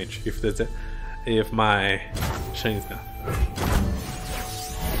 exact damage if there's if my Shane's done.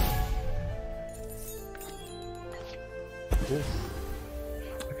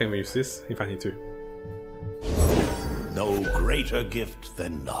 I can use this if I need to. No greater gift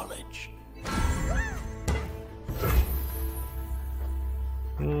than knowledge.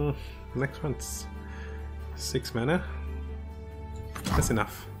 Next one's 6 mana. That's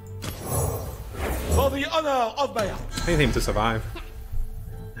enough. For the honor of my house. I need him to survive.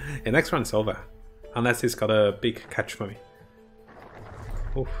 Yeah, next one's over. Unless he's got a big catch for me.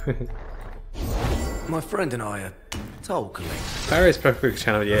 Oof. My friend and I are toll collectors. Barrier is perfect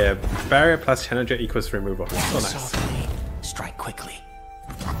channel, yeah. Barrier plus challenger equals removal. So nice. Softly, strike quickly.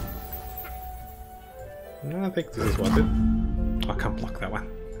 I think this is worth it. I can't block that one.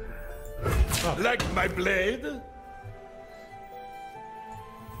 Oh. Like my blade?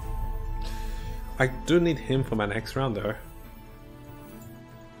 I do need him for my next round though.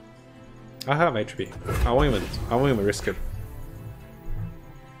 I have HP. I won't even risk it.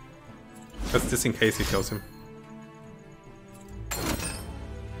 That's just in case he kills him.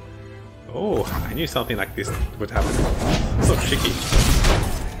 Oh, I knew something like this would happen. So tricky.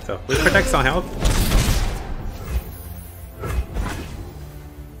 So we protect some health.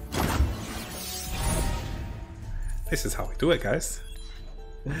 This is how we do it, guys.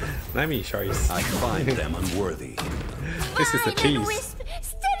 Let me show you. I find them unworthy. This is the cheese. Wisp,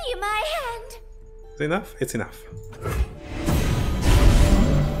 steady my hand. Is it enough? It's enough.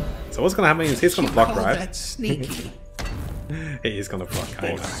 So what's gonna happen is he's gonna block, right? That's sneaky. He is gonna block.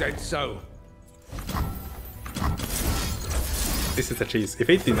 I know. Said so. This is the cheese. If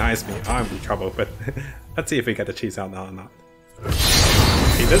he denies me, I'm in trouble. But let's see if we get the cheese out now or not.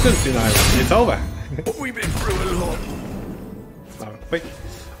 He doesn't deny me. It's over. We've been through a lot. Oh, wait.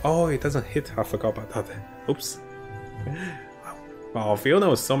 Oh, it doesn't hit. I forgot about that. Oops. Wow, Fiona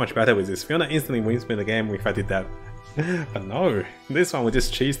was so much better with this. Fiona instantly wins me the game if I did that. But no, this one we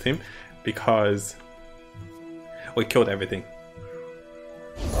just cheesed him because we killed everything.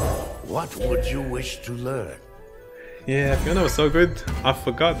 What would you wish to learn? Yeah, Fiona was so good. I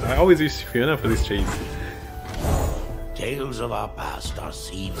forgot. I always use Fiona for this cheese. Tales of our past are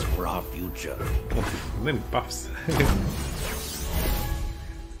seeds for our future. And then buffs.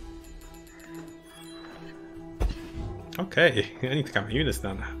 Okay, I need to get my units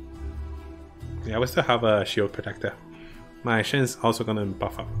done. Yeah, we still have a shield protector. My Shen's also gonna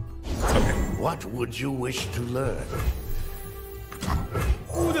buff up. It's okay. What would you wish to learn?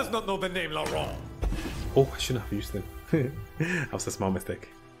 Who does not know the name Laurent? Oh, I shouldn't have used them. That was a small mistake.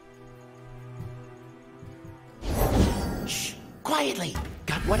 Shh! Quietly!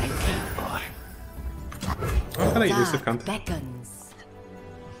 Got what I came for. I'm gonna use the count. Beckons.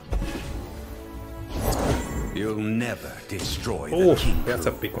 You'll never destroy Oh, the king. that's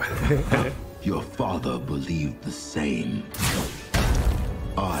a big one. Your father believed the same.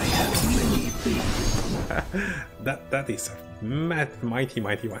 I have many things. that is a mighty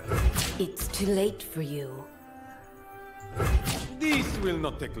one. It's too late for you. This will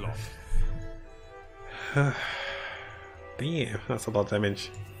not take long. Damn, that's a lot of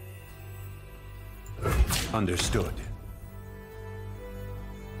damage. Understood.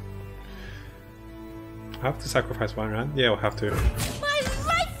 I have to sacrifice one round? Yeah, we'll have to. My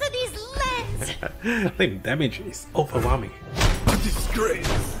life for these lands! I think damage is overwhelming. A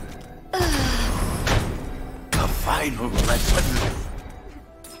disgrace. A final lesson.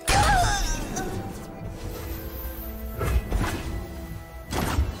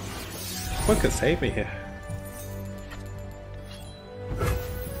 What could save me here?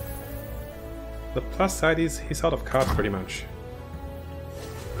 The plus side is he's out of cards pretty much.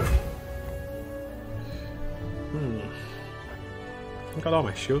 I got all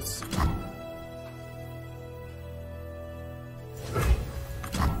my shields.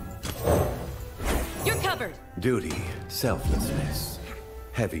 You're covered! Duty, selflessness,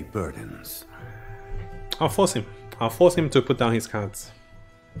 heavy burdens. I'll force him. I'll force him to put down his cards.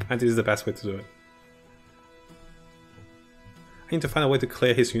 And this is the best way to do it. I need to find a way to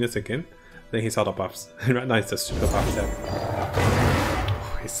clear his units again. Then he's out of buffs. Right now it's a super buff set.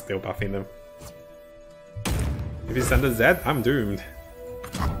 Oh, he's still buffing them. If he's under Z, I'm doomed.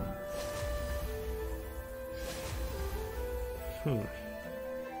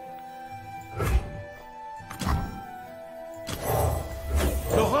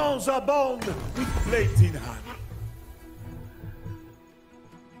 Laurents are bound with blades in hand.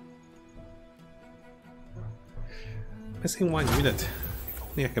 Missing one unit. If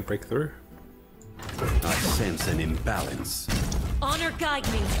only I can break through. I sense an imbalance. Honor guide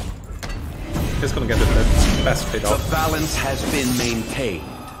me! He's gonna get the best trade The off. balance has been maintained.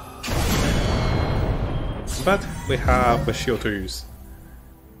 But we have a shield to use.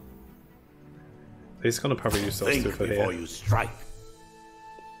 He's gonna probably use those two Think for before here. you strike.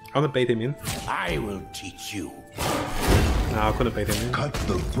 I'm gonna bait him in. I will teach you. No, I'm gonna bait him in. Cut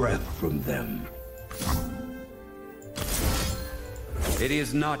the breath from them. It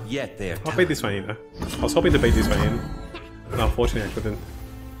is not yet their I'll time. bait this one in. I was hoping to bait this one in. No, unfortunately I couldn't.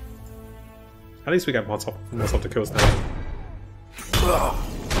 At least we got most of the kills now.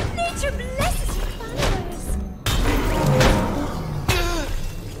 Nature blesses your followers!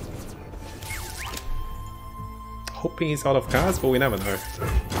 Hoping he's out of cards, but we never know.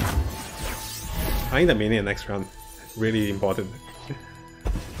 I need a minion next round. Really important.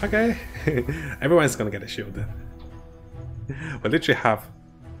 Okay. Everyone's gonna get a shield then. We literally have...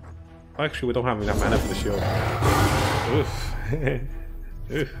 Actually, we don't have enough mana for the shield. Oof.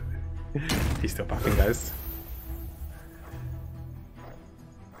 Oof. He's still buffing, guys.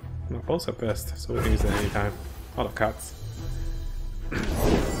 My bolts are burst, so we can use it anytime. Out of cards.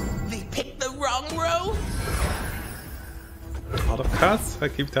 They picked the wrong row? Out of cards, I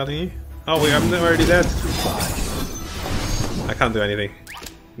keep telling you. Oh wait, I'm already dead. I can't do anything.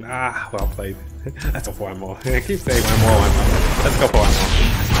 Ah, well played. Let's go for one more. I keep saying one more. Let's go for one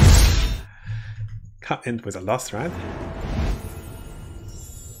more. Can't end with a loss, right?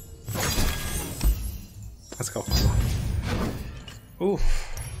 Let's go for one more. Oof.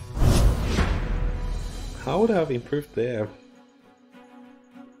 How would I have improved there?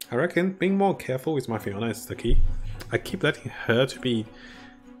 I reckon being more careful with my Fiona is the key. I keep letting her to be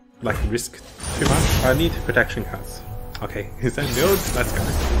like risk too much. I need protection cards. Okay, is that build? Let's go.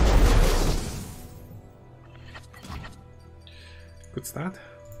 Good start.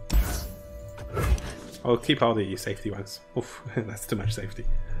 I'll keep all the safety ones. Oof, that's too much safety.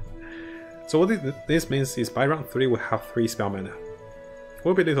 So what this means is by round 3 we'll have 3 spell mana.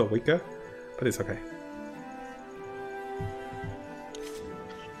 We'll be a little weaker, but it's okay.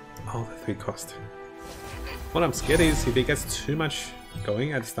 Oh, the 3 cost. What I'm scared is if it gets too much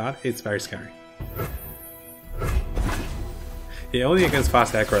going at the start, it's very scary. Yeah, only against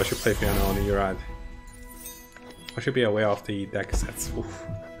fast aggro I should play Fiona only, you're right. I should be aware of the deck sets. Oof.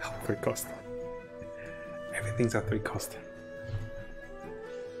 3 cost. Everything's at 3 cost.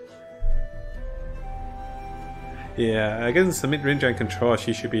 Yeah, against the mid-range and control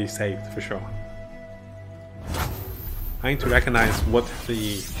she should be saved for sure. I need to recognize what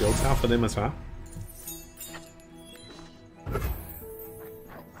the builds are for them as well.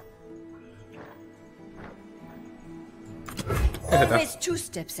 Always 2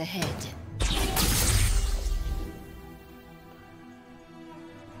 steps ahead.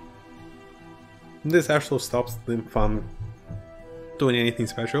 This actually stops them from doing anything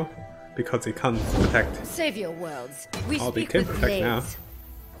special because they can't protect. Save your worlds. We Oh, they speak can with protect now. blades.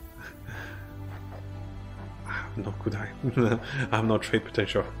 I have no good eye. I have no trade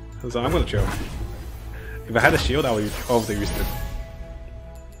potential, so I'm gonna chill. If I had a shield, I would probably use it.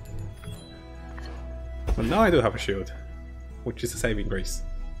 But now I do have a shield, which is a saving grace.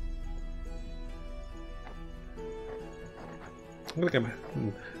 I'm gonna get my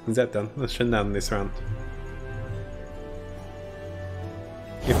Z done. Let's shut down this round.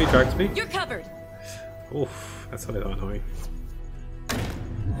 If he drags me, You're covered. oof, that's a little annoying.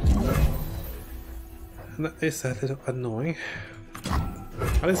 And that is a little annoying.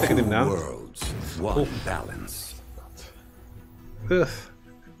 At least I get him down. Worlds, one balance. Ugh.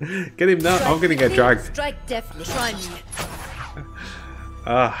 Get him down. I'm gonna get dragged. Strike deftly. Try me.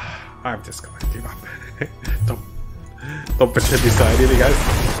 I'm just gonna give up. don't pretend this idea, guys.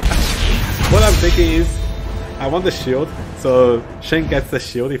 What I'm thinking is, I want the shield, so Shen gets the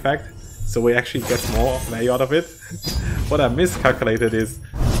shield effect, so we actually get more value out of it. What I miscalculated is,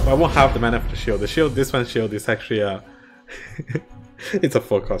 I won't have the mana for the shield. The shield, this one shield is actually a, it's a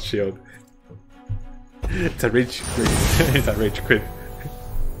 4 cost shield. It's a rage crit. It's a rage crit.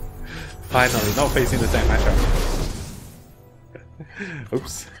 Finally, not facing the same matchup.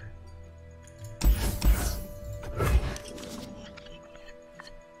 Oops.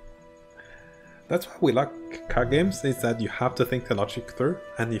 That's why we like card games, is that you have to think the logic through,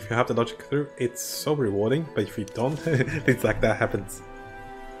 and if you have the logic through, it's so rewarding, but if you don't, things like that happens.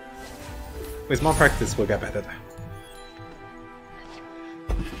 With more practice, we'll get better.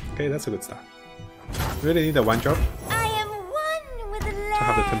 Okay, that's a good start. Really need a 1 job I am one with the land. to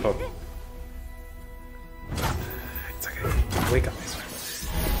have the tempo. It's okay, wake up this way.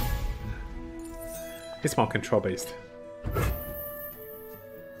 It's more control based.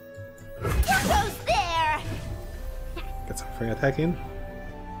 Who goes there? Get some free attack in.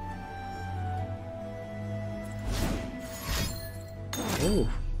 Oh,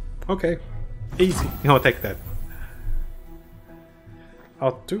 okay. Easy. I'll take that.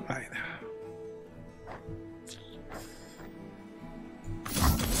 How do I now?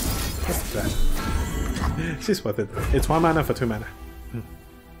 What's that? She's worth it. It's 1 mana for 2 mana.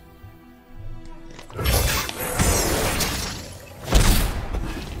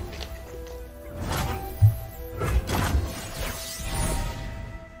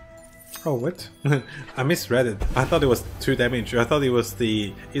 Oh, what? I misread it. I thought it was 2 damage. I thought it was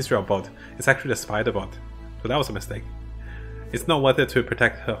the Israel bot. It's actually the spider bot. So that was a mistake. It's not worth it to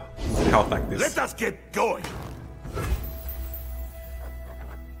protect her health like this. Let us get going.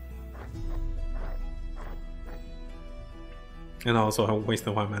 And also I'm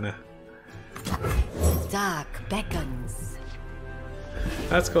wasting 1 mana. Dark beckons.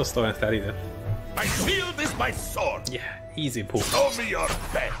 Let's go slow and steady then. My shield is my sword. Yeah, easy pull. Show me your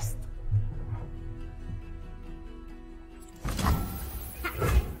best.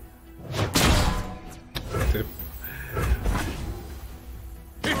 That too.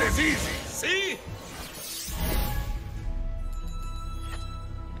 It is easy, see?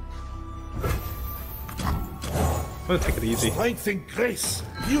 I'm gonna take it easy. Strength and grace.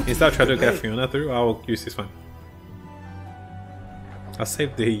 Instead of trying to get Fiona through, I'll use this one. I'll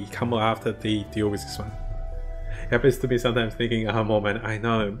save the combo after the deal with this one. It happens to be sometimes thinking I have more mana. I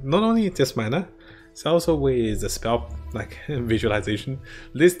know, not only just mana, it's also with the spell, like visualization.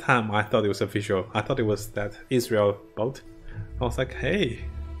 This time I thought it was a visual. I thought it was that Israel bolt. I was like, hey,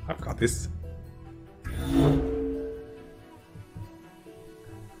 I've got this.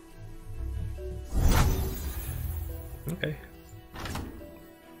 Okay.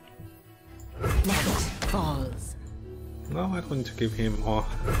 Night falls. No, I don't need to give him more.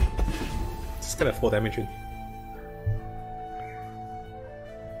 Just get a 4 damage in.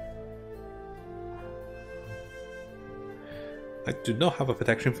 I do not have a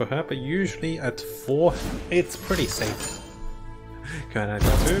protection for her, but usually at 4, it's pretty safe. Can I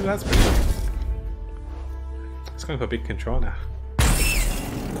go 2? That's pretty good. It's going for big control now.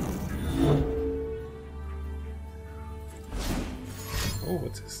 Oh,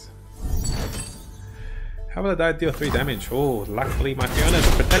 what's this? How about I deal 3 damage? Oh, luckily my Fiona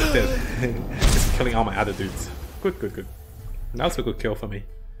is protected. It's killing all my other dudes. Good, good, good. That was a good kill for me.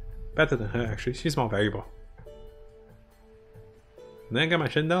 Better than her actually, she's more valuable. Then I got my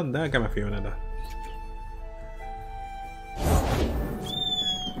Shen down, then I got my Fiona down.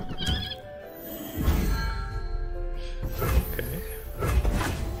 Okay.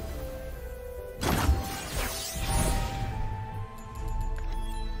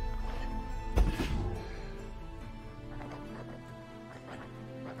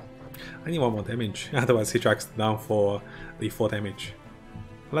 I need 1 more damage, otherwise he drags down for the 4 damage.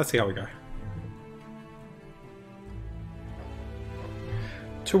 Let's see how we go.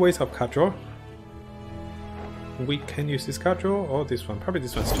 2 ways of card draw. We can use this card draw or this one. Probably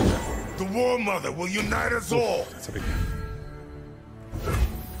this one's too bad. The War Mother will unite us all! That's a big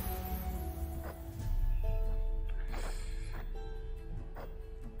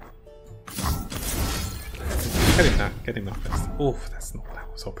Get him now first. Oh, that's not what I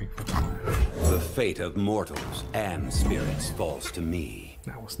was hoping for. The fate of mortals and spirits falls to me.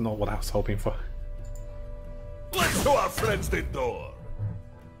 That was not what I was hoping for. Let's show our friends the door.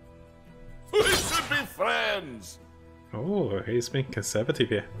 We should be friends. Oh, he's being conservative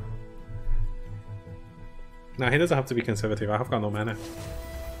here. No, he doesn't have to be conservative. I have got no mana.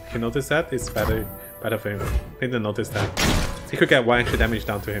 You notice that? It's better for him. He didn't notice that. He could get 1 extra damage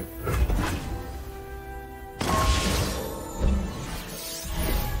down to him.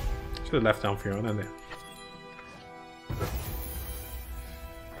 Should have left down Fiona there.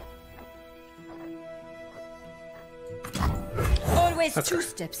 Always That's 2 right.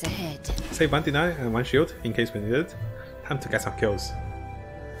 steps ahead. Save 1 deny and 1 shield in case we need it. Time to get some kills.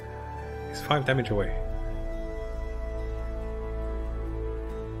 He's 5 damage away.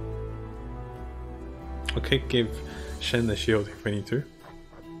 Okay, give Shen the shield if we need to.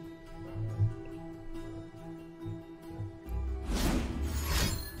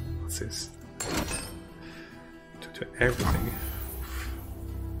 What's this? To everything.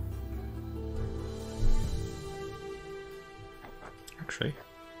 Actually.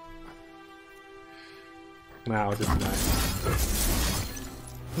 Nah, this is nice.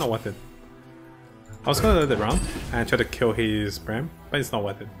 Not worth it. I was gonna let it run and try to kill his Bram, but it's not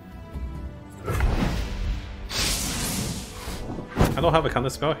worth it. I don't have a counter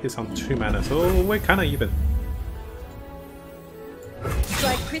spell, he's on 2 mana, so we're kinda even.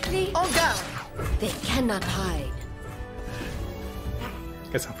 Strike quickly, on guard. They cannot hide.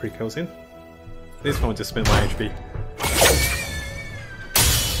 Get some free kills in. This one will just spin my HP.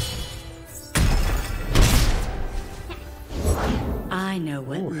 I know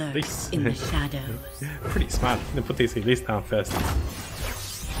what lurks in the shadows. Pretty smart. I'm gonna put these at least down first.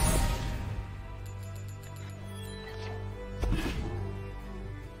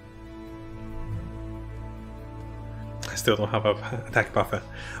 I still don't have an attack buffer.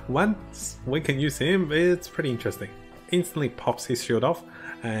 Once we can use him, it's pretty interesting. Instantly pops his shield off,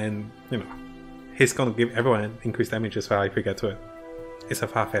 and you know, he's gonna give everyone increased damage as well if we get to it. It's a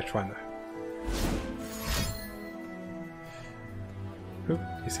far-fetched one though. Who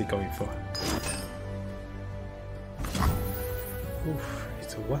is he going for? Oof,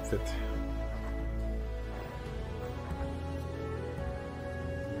 it's worth it.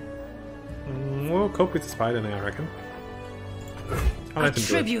 We'll cope with the spider now, I reckon. I'll let him do it.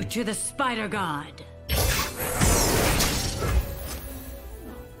 Tribute to the spider god.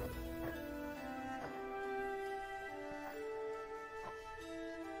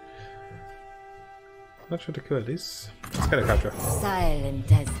 Not sure to kill this. Let's get a capture.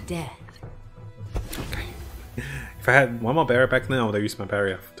 Silent as death. Okay. If I had 1 more barrier back then, I would have used my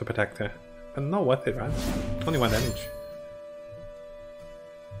barrier to protect her. But not worth it, right? Only 1 damage.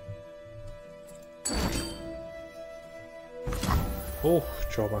 Oh,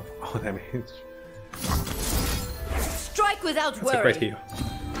 draw 1. Oh, damage. Strike without That's worry. a great heal.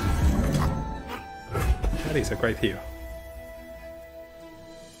 That is a great heal.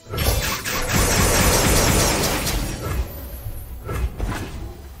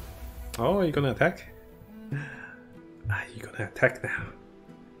 Oh, you're gonna attack? You're gonna attack now.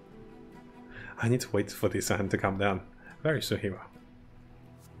 I need to wait for this sun to come down. Very soon he will.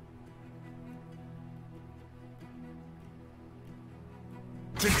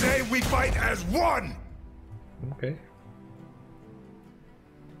 Today we fight as one! Okay.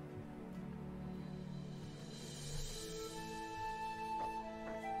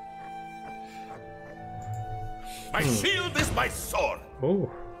 My shield is my sword.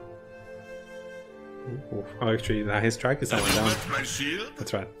 Oh. Ooh. Oh, actually, his strike is someone down. That's my shield.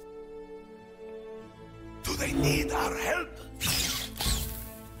 That's right. Do they need our help?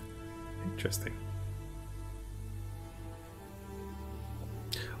 Interesting.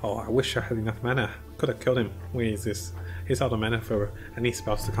 Oh, I wish I had enough mana. Could have killed him. Where is this? He's out of mana for any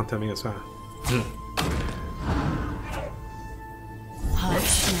spells to counter me as well.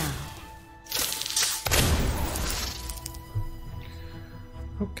 Hush now.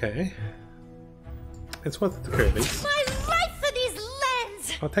 Okay. It's worth it to kill these. My life for these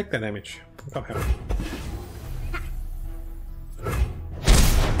lands! I'll take that damage. Without help.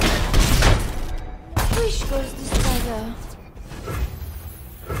 Wish goes the spider.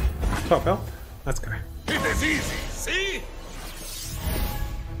 12 health. Let's go. It is easy, see?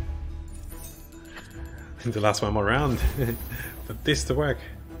 I think the last one more round for this to work.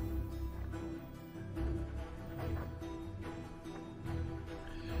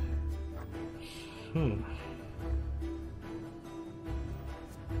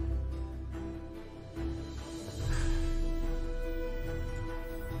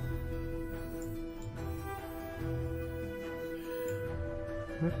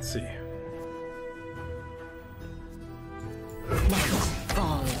 Let's see.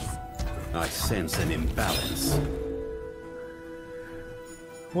 I sense an imbalance.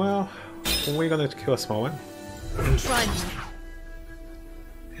 Well, we're gonna kill a small one. Try me.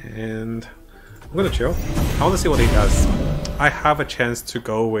 And I'm gonna chill. I want to see what he does. I have a chance to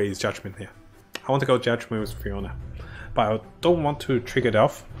go with Judgment here. I want to go Judgment with Fiona. But I don't want to trigger it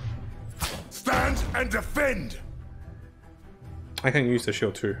off. Stand and defend! I can use the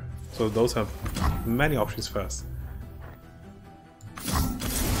shield too. So those are many options first.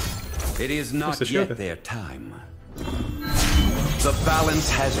 It is not the yet shield? their time. The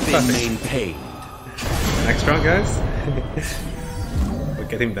balance has been maintained. Next round, guys. We'll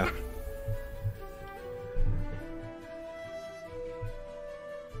get him down.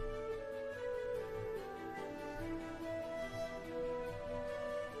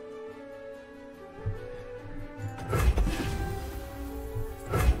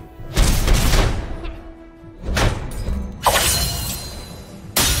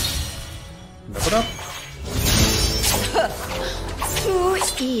 Level up. Too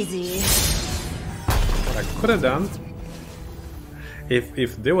easy. What I could have done,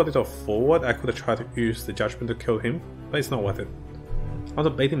 if they were a little forward, I could have tried to use the Judgment to kill him, but it's not worth it. I want to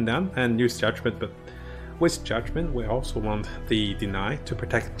bait him down and use Judgment, but with Judgment, we also want the Deny to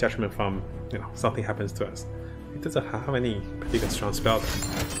protect Judgment from, you know, something happens to us. It doesn't have any particular strong spell.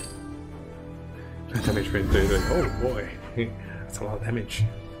 Damage rate, oh boy, that's a lot of damage.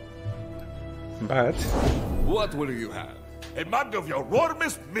 But What will you have? A mug of your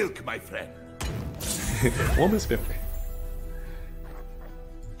warmest milk, my friend. warmest milk.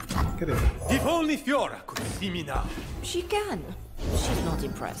 Get in there. If only Fiora could see me now. She can. She's not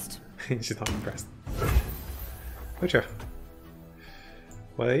impressed. She's not impressed. Butcher.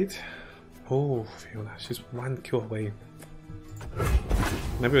 Wait. Oh, Fiona, she's one kill away.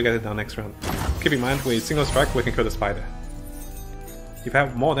 Maybe we'll get it down next round. Keep in mind, with single strike, we can kill the spider. If I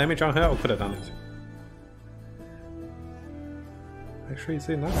have more damage on her, I could have done it. Actually, is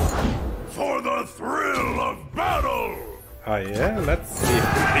it enough? For the thrill of battle! Oh yeah, let's see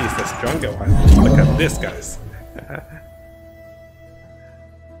who is the stronger one. Look at this, guys.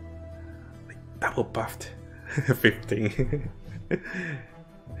 Double buffed. 15.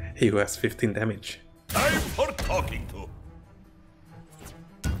 He has 15 damage. Time for talking to.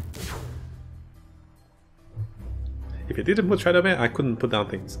 If he didn't put Shredderman, I couldn't put down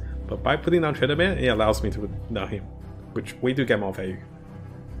things. But by putting down Shredderman, it allows me to put down him. Which we do get more value.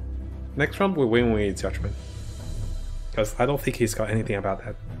 Next round we win with Judgment. Because I don't think he's got anything about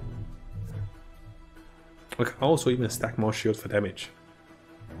that. We can also even stack more shield for damage.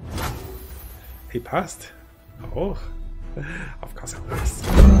 He passed? Oh, of course I passed.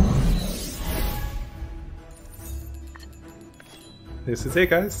 This is it,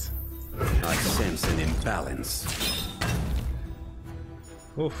 guys. I sense an imbalance.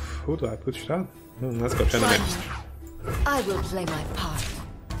 Oof, who do I push down? Let's go Shredderman. I will play my part.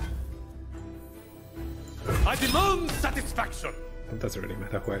 I demand satisfaction. It doesn't really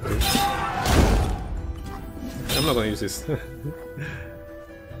matter who I do. I'm not gonna use this.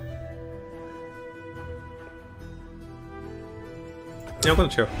 Yeah, I'm gonna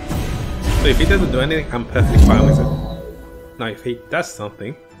chill. So if he doesn't do anything, I'm perfectly fine with it. Now if he does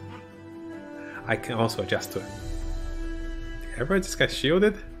something, I can also adjust to it. Did ever just get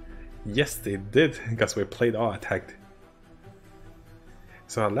shielded? Yes, they did, because we played or attacked.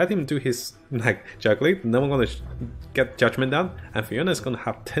 So I'll let him do his juggling. Then I'm gonna get Judgment down, and Fiona is gonna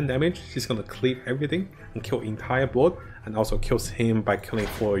have 10 damage. She's gonna cleave everything and kill entire board, and also kills him by killing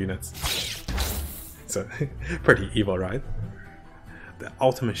 4 units. So pretty evil, right? The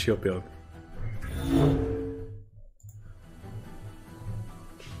ultimate shield build.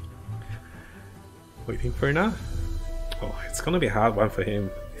 waiting for it now. Oh, it's gonna be a hard one for him.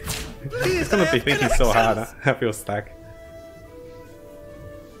 He's gonna be thinking so hard. I feel stuck.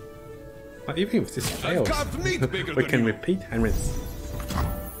 But even if this fails, we can repeat and rinse.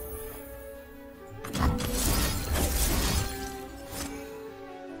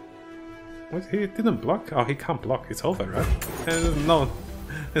 What? He didn't block? Oh, he can't block. It's over, right? And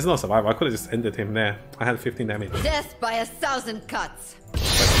there's no survival. I could have just ended him there. I had 15 damage. Death by 1,000 cuts.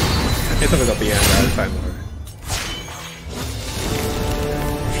 It's not gonna be end that time though.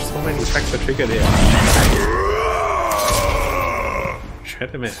 There's so many attacks to trigger there.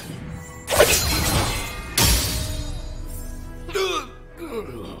 Shred him in.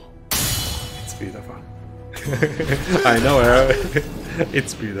 It's beautiful. I know,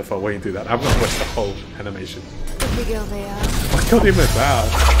 it's beautiful when you do that. I'm gonna watch the whole animation. The bigger they are. I killed him as well.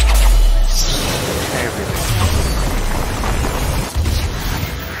 Everything.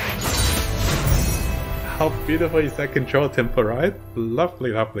 How beautiful is that control tempo, right?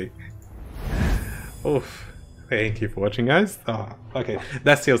 Lovely, lovely. Oof. Thank you for watching, guys. Oh, okay,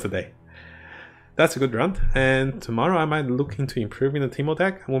 that seals the day. That's a good run. And tomorrow I might look into improving the Teemo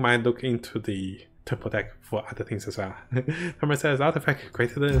deck. We might look into the tempo deck for other things as well. Number says artifact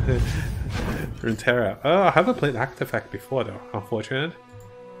greater than Runeterra. Oh, I haven't played artifact before though, unfortunately.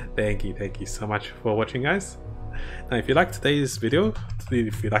 Thank you so much for watching, guys. Now if you like today's video,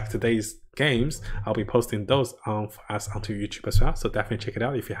 if you like today's games, I'll be posting those onto YouTube as well, so definitely check it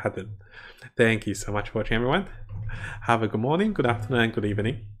out if you hadn't. Thank you so much for watching, everyone. Have a good morning, good afternoon and good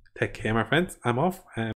evening. Take care, my friends. I'm off.